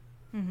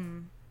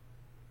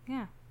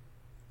Yeah.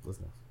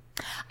 Listen.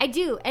 I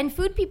do. And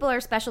food people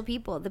are special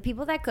people. The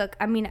people that cook,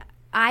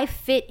 I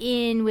fit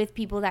in with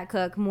people that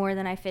cook more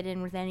than I fit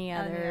in with any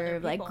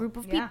other group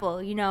of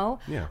people, Yeah.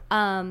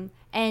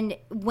 And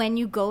when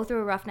you go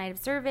through a rough night of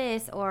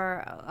service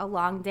or a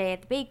long day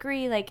at the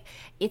bakery,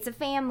 it's a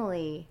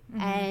family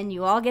and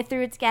you all get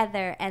through it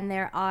together, and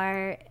there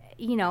are,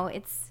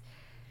 it's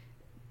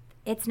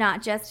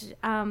not just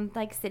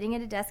sitting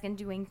at a desk and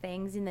doing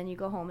things and then you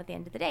go home at the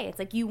end of the day.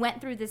 It's you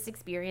went through this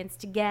experience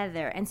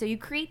together, and so you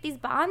create these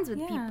bonds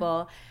with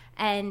people.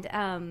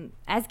 And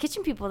as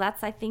kitchen people, I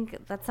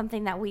think that's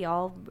something that we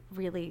all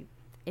really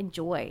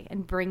enjoy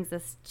and brings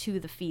us to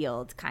the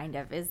field, kind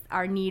of, is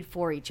our need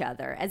for each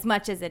other, as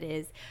much as it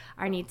is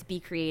our need to be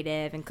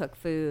creative and cook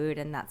food,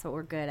 and that's what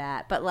we're good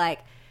at. But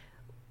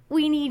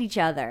we need each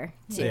other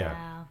too.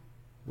 Yeah.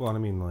 Well,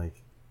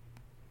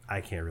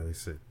 I can't really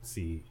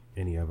see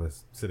any of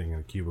us sitting in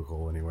a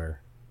cubicle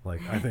anywhere.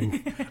 Like, I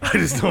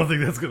just don't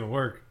think that's going to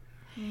work.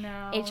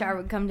 No. HR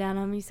would come down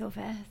on me so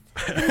fast.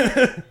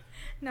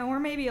 No, or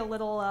maybe a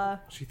little...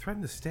 She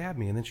threatened to stab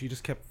me, and then she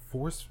just kept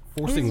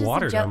forcing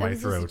water down my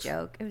throat.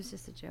 It was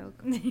just a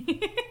joke.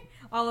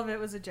 All of it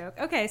was a joke.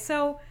 Okay,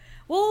 so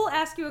we'll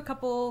ask you a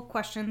couple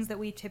questions that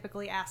we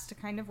typically ask to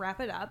kind of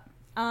wrap it up.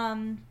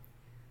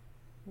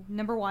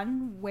 Number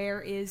one,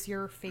 where is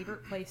your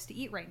favorite place to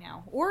eat right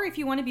now? Or if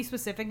you want to be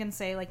specific and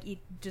say, like, eat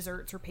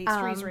desserts or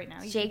pastries right now.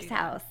 Jake's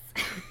house.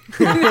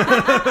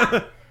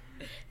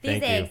 These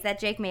Thank eggs you. that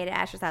Jake made at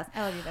Asher's house.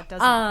 I love you. That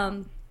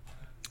doesn't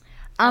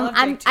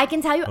I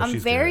can tell you, I'm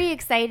she's very good.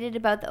 excited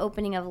about the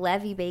opening of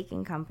Levy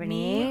Baking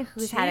Company, Me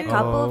who's had a too.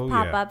 couple Oh, of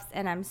yeah. pop-ups,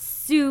 and I'm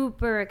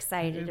super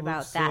excited It about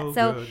looks that. so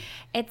So good.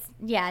 it's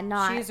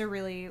not She's a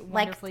really like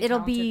wonderfully it'll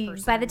talented be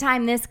person. by the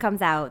time this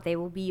comes out, they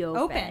will be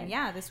open.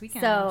 Yeah, this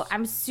weekend. So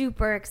I'm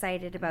super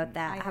excited about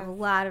that. I I have a have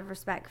lot of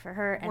respect for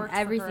her and worked for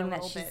her everything a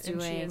that little she's bit,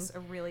 doing. and she is a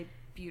really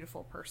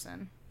beautiful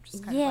person.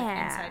 Just kind of like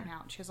Yeah. inside and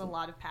out. She has a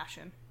lot of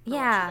passion for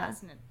Yeah. what she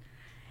does, and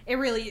it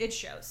really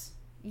shows.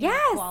 in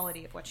Yes. the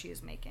quality of what she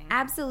is making.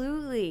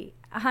 Absolutely.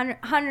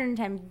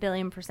 110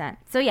 billion%.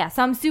 So yeah,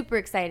 so I'm super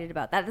excited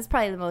about that. That's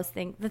probably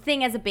the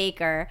thing as a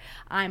baker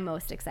I'm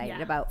most excited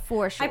Yeah. about,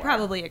 for sure. I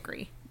probably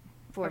agree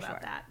For about sure.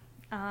 that.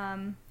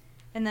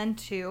 And then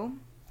 2,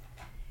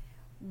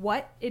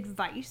 what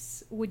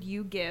advice would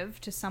you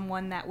give to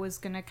someone that was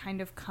going to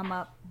kind of come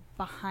up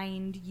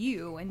behind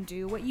you and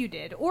do what you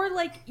did? Or,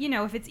 like, you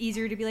know, if it's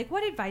easier to be like,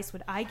 what advice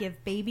would I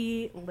give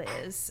baby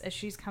Liz as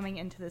she's coming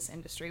into this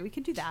industry? We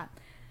could do that.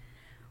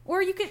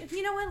 Or you could,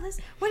 you know what, Liz,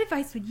 what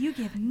advice would you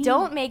give me?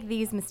 Don't make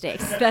these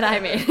mistakes that I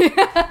made.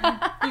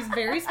 These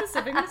very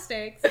specific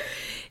mistakes.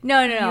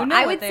 No. You know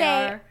I what would they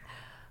say are.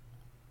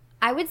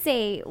 I would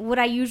say what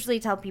I usually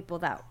tell people,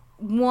 that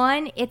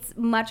one, it's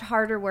much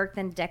harder work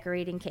than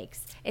decorating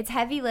cakes. It's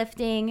heavy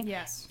lifting.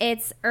 Yes.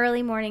 It's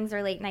early mornings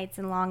or late nights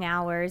and long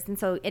hours. And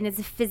it's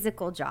a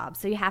physical job.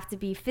 So you have to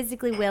be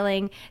physically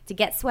willing to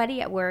get sweaty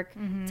at work,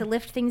 to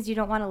lift things you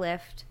don't want to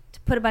lift,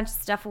 to put a bunch of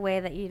stuff away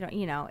that you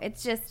don't,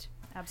 it's just,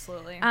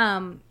 Absolutely.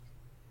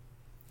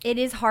 it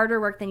is harder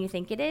work than you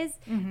think it is.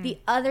 The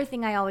other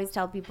thing I always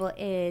tell people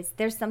is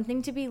there's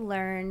something to be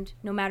learned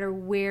no matter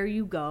where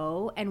you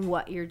go and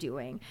what you're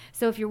doing.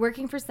 So if you're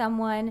working for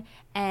someone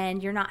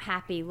and you're not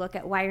happy, look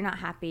at why you're not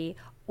happy,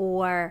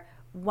 or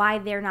why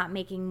they're not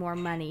making more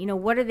money.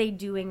 What are they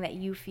doing that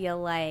you feel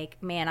like,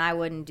 man, I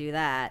wouldn't do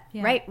that.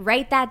 Yeah.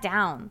 Write that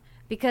down.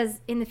 Because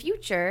in the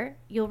future,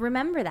 you'll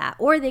remember that.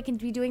 Or they can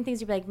be doing things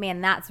you'll be like,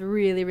 man, that's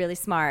really, really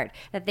smart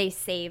that they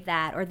save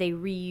that, or they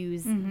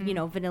reuse,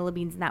 vanilla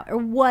beans in that, or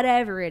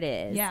whatever it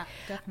is. Yeah,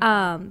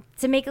 definitely.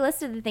 To make a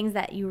list of the things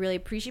that you really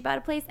appreciate about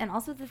a place, and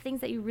also the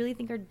things that you really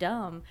think are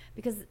dumb.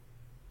 Because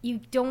you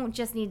don't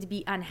just need to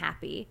be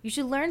unhappy. You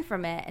should learn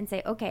from it and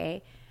say,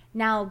 okay,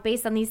 now,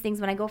 based on these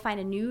things, when I go find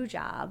a new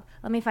job,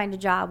 let me find a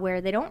job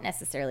where they don't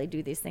necessarily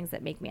do these things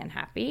that make me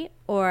unhappy,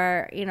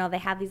 or, they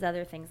have these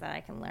other things that I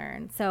can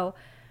learn. So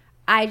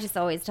I just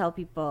always tell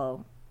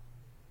people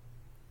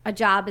a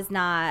job is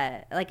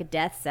not like a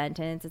death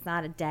sentence. It's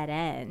not a dead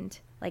end.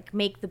 Like,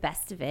 make the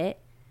best of it.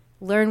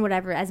 Learn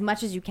whatever, as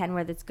much as you can,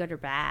 whether it's good or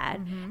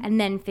bad,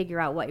 and then figure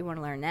out what you want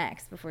to learn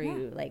next before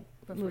you,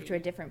 move to a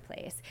different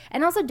place.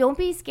 And also, don't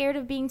be scared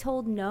of being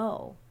told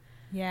no.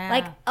 Yeah.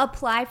 Like,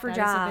 apply for That is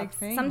a jobs. big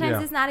thing. Sometimes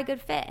Yeah. it's not a good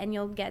fit and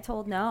you'll get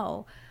told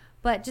no.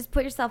 But just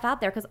put yourself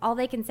out there, because all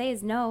they can say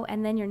is no,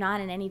 and then you're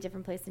not in any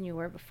different place than you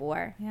were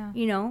before. Yeah.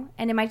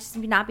 And it might just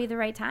not be the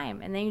right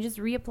time, and then you just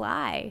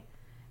reapply.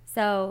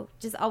 So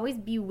just always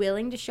be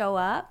willing to show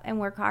up and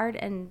work hard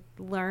and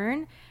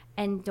learn,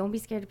 and don't be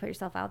scared to put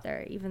yourself out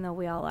there, even though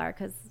we all are,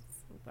 because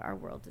our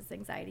world is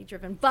anxiety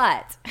driven.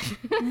 But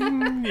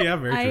Yeah,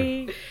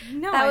 very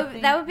true.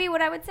 that would be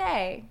what I would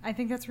say. I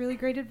think that's really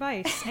great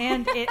advice.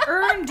 And it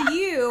earned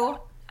you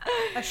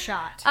a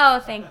shot. Oh,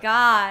 thank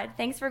God.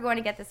 Thanks for going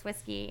to get this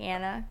whiskey,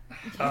 Anna.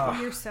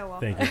 You're so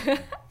welcome. Thank you.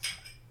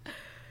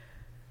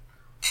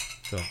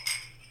 So,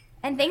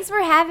 And thanks for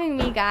having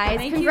me, guys.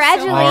 Thank you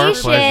so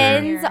much.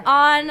 Congratulations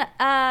Our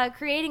on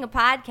creating a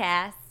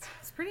podcast.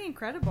 It's pretty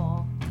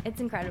incredible.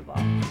 It's incredible.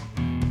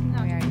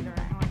 No, you did the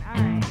right one.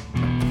 All right.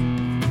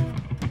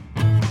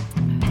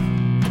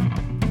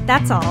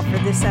 That's all for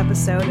this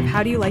episode of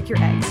How Do You Like Your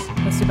Eggs?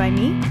 Hosted by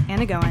me,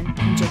 Anna Goen,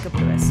 and Jacob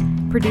Lewis.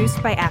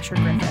 Produced by Asher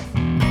Griffith.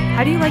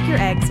 How Do You Like Your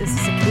Eggs is a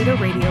Cicada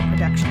Radio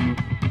production.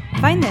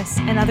 Find this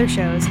and other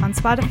shows on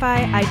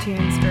Spotify,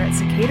 iTunes, or at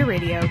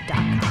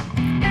cicadaradio.com.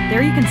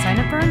 There you can sign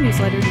up for our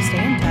newsletter to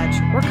stay in touch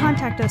or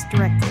contact us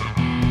directly.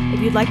 If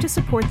you'd like to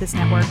support this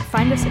network,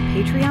 find us at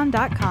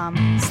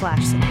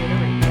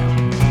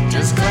patreon.com/cicadaradio.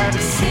 Just glad to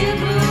see a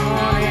blue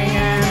morning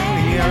and a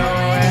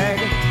yellow egg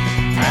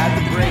at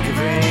the break of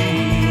a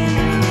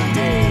new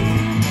day.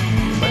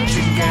 But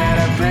you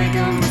gotta break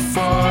 'em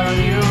before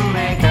you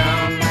make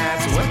 'em,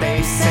 that's what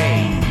they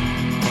say.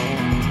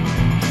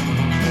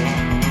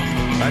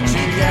 But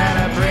you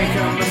gotta break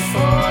 'em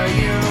before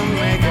you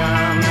make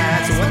 'em,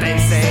 that's what they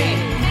say.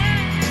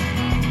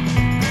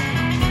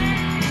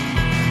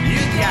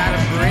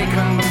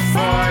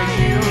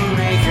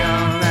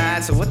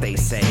 they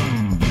say.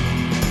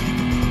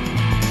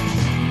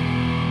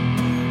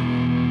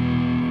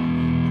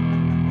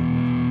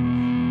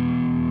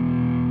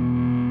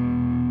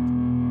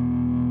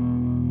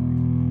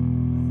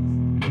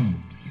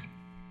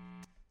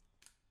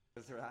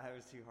 I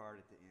was too hard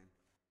at the end.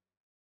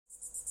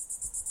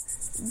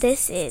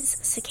 This is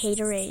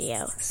Cicada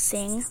Radio.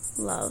 Sing,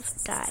 love,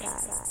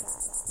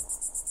 die.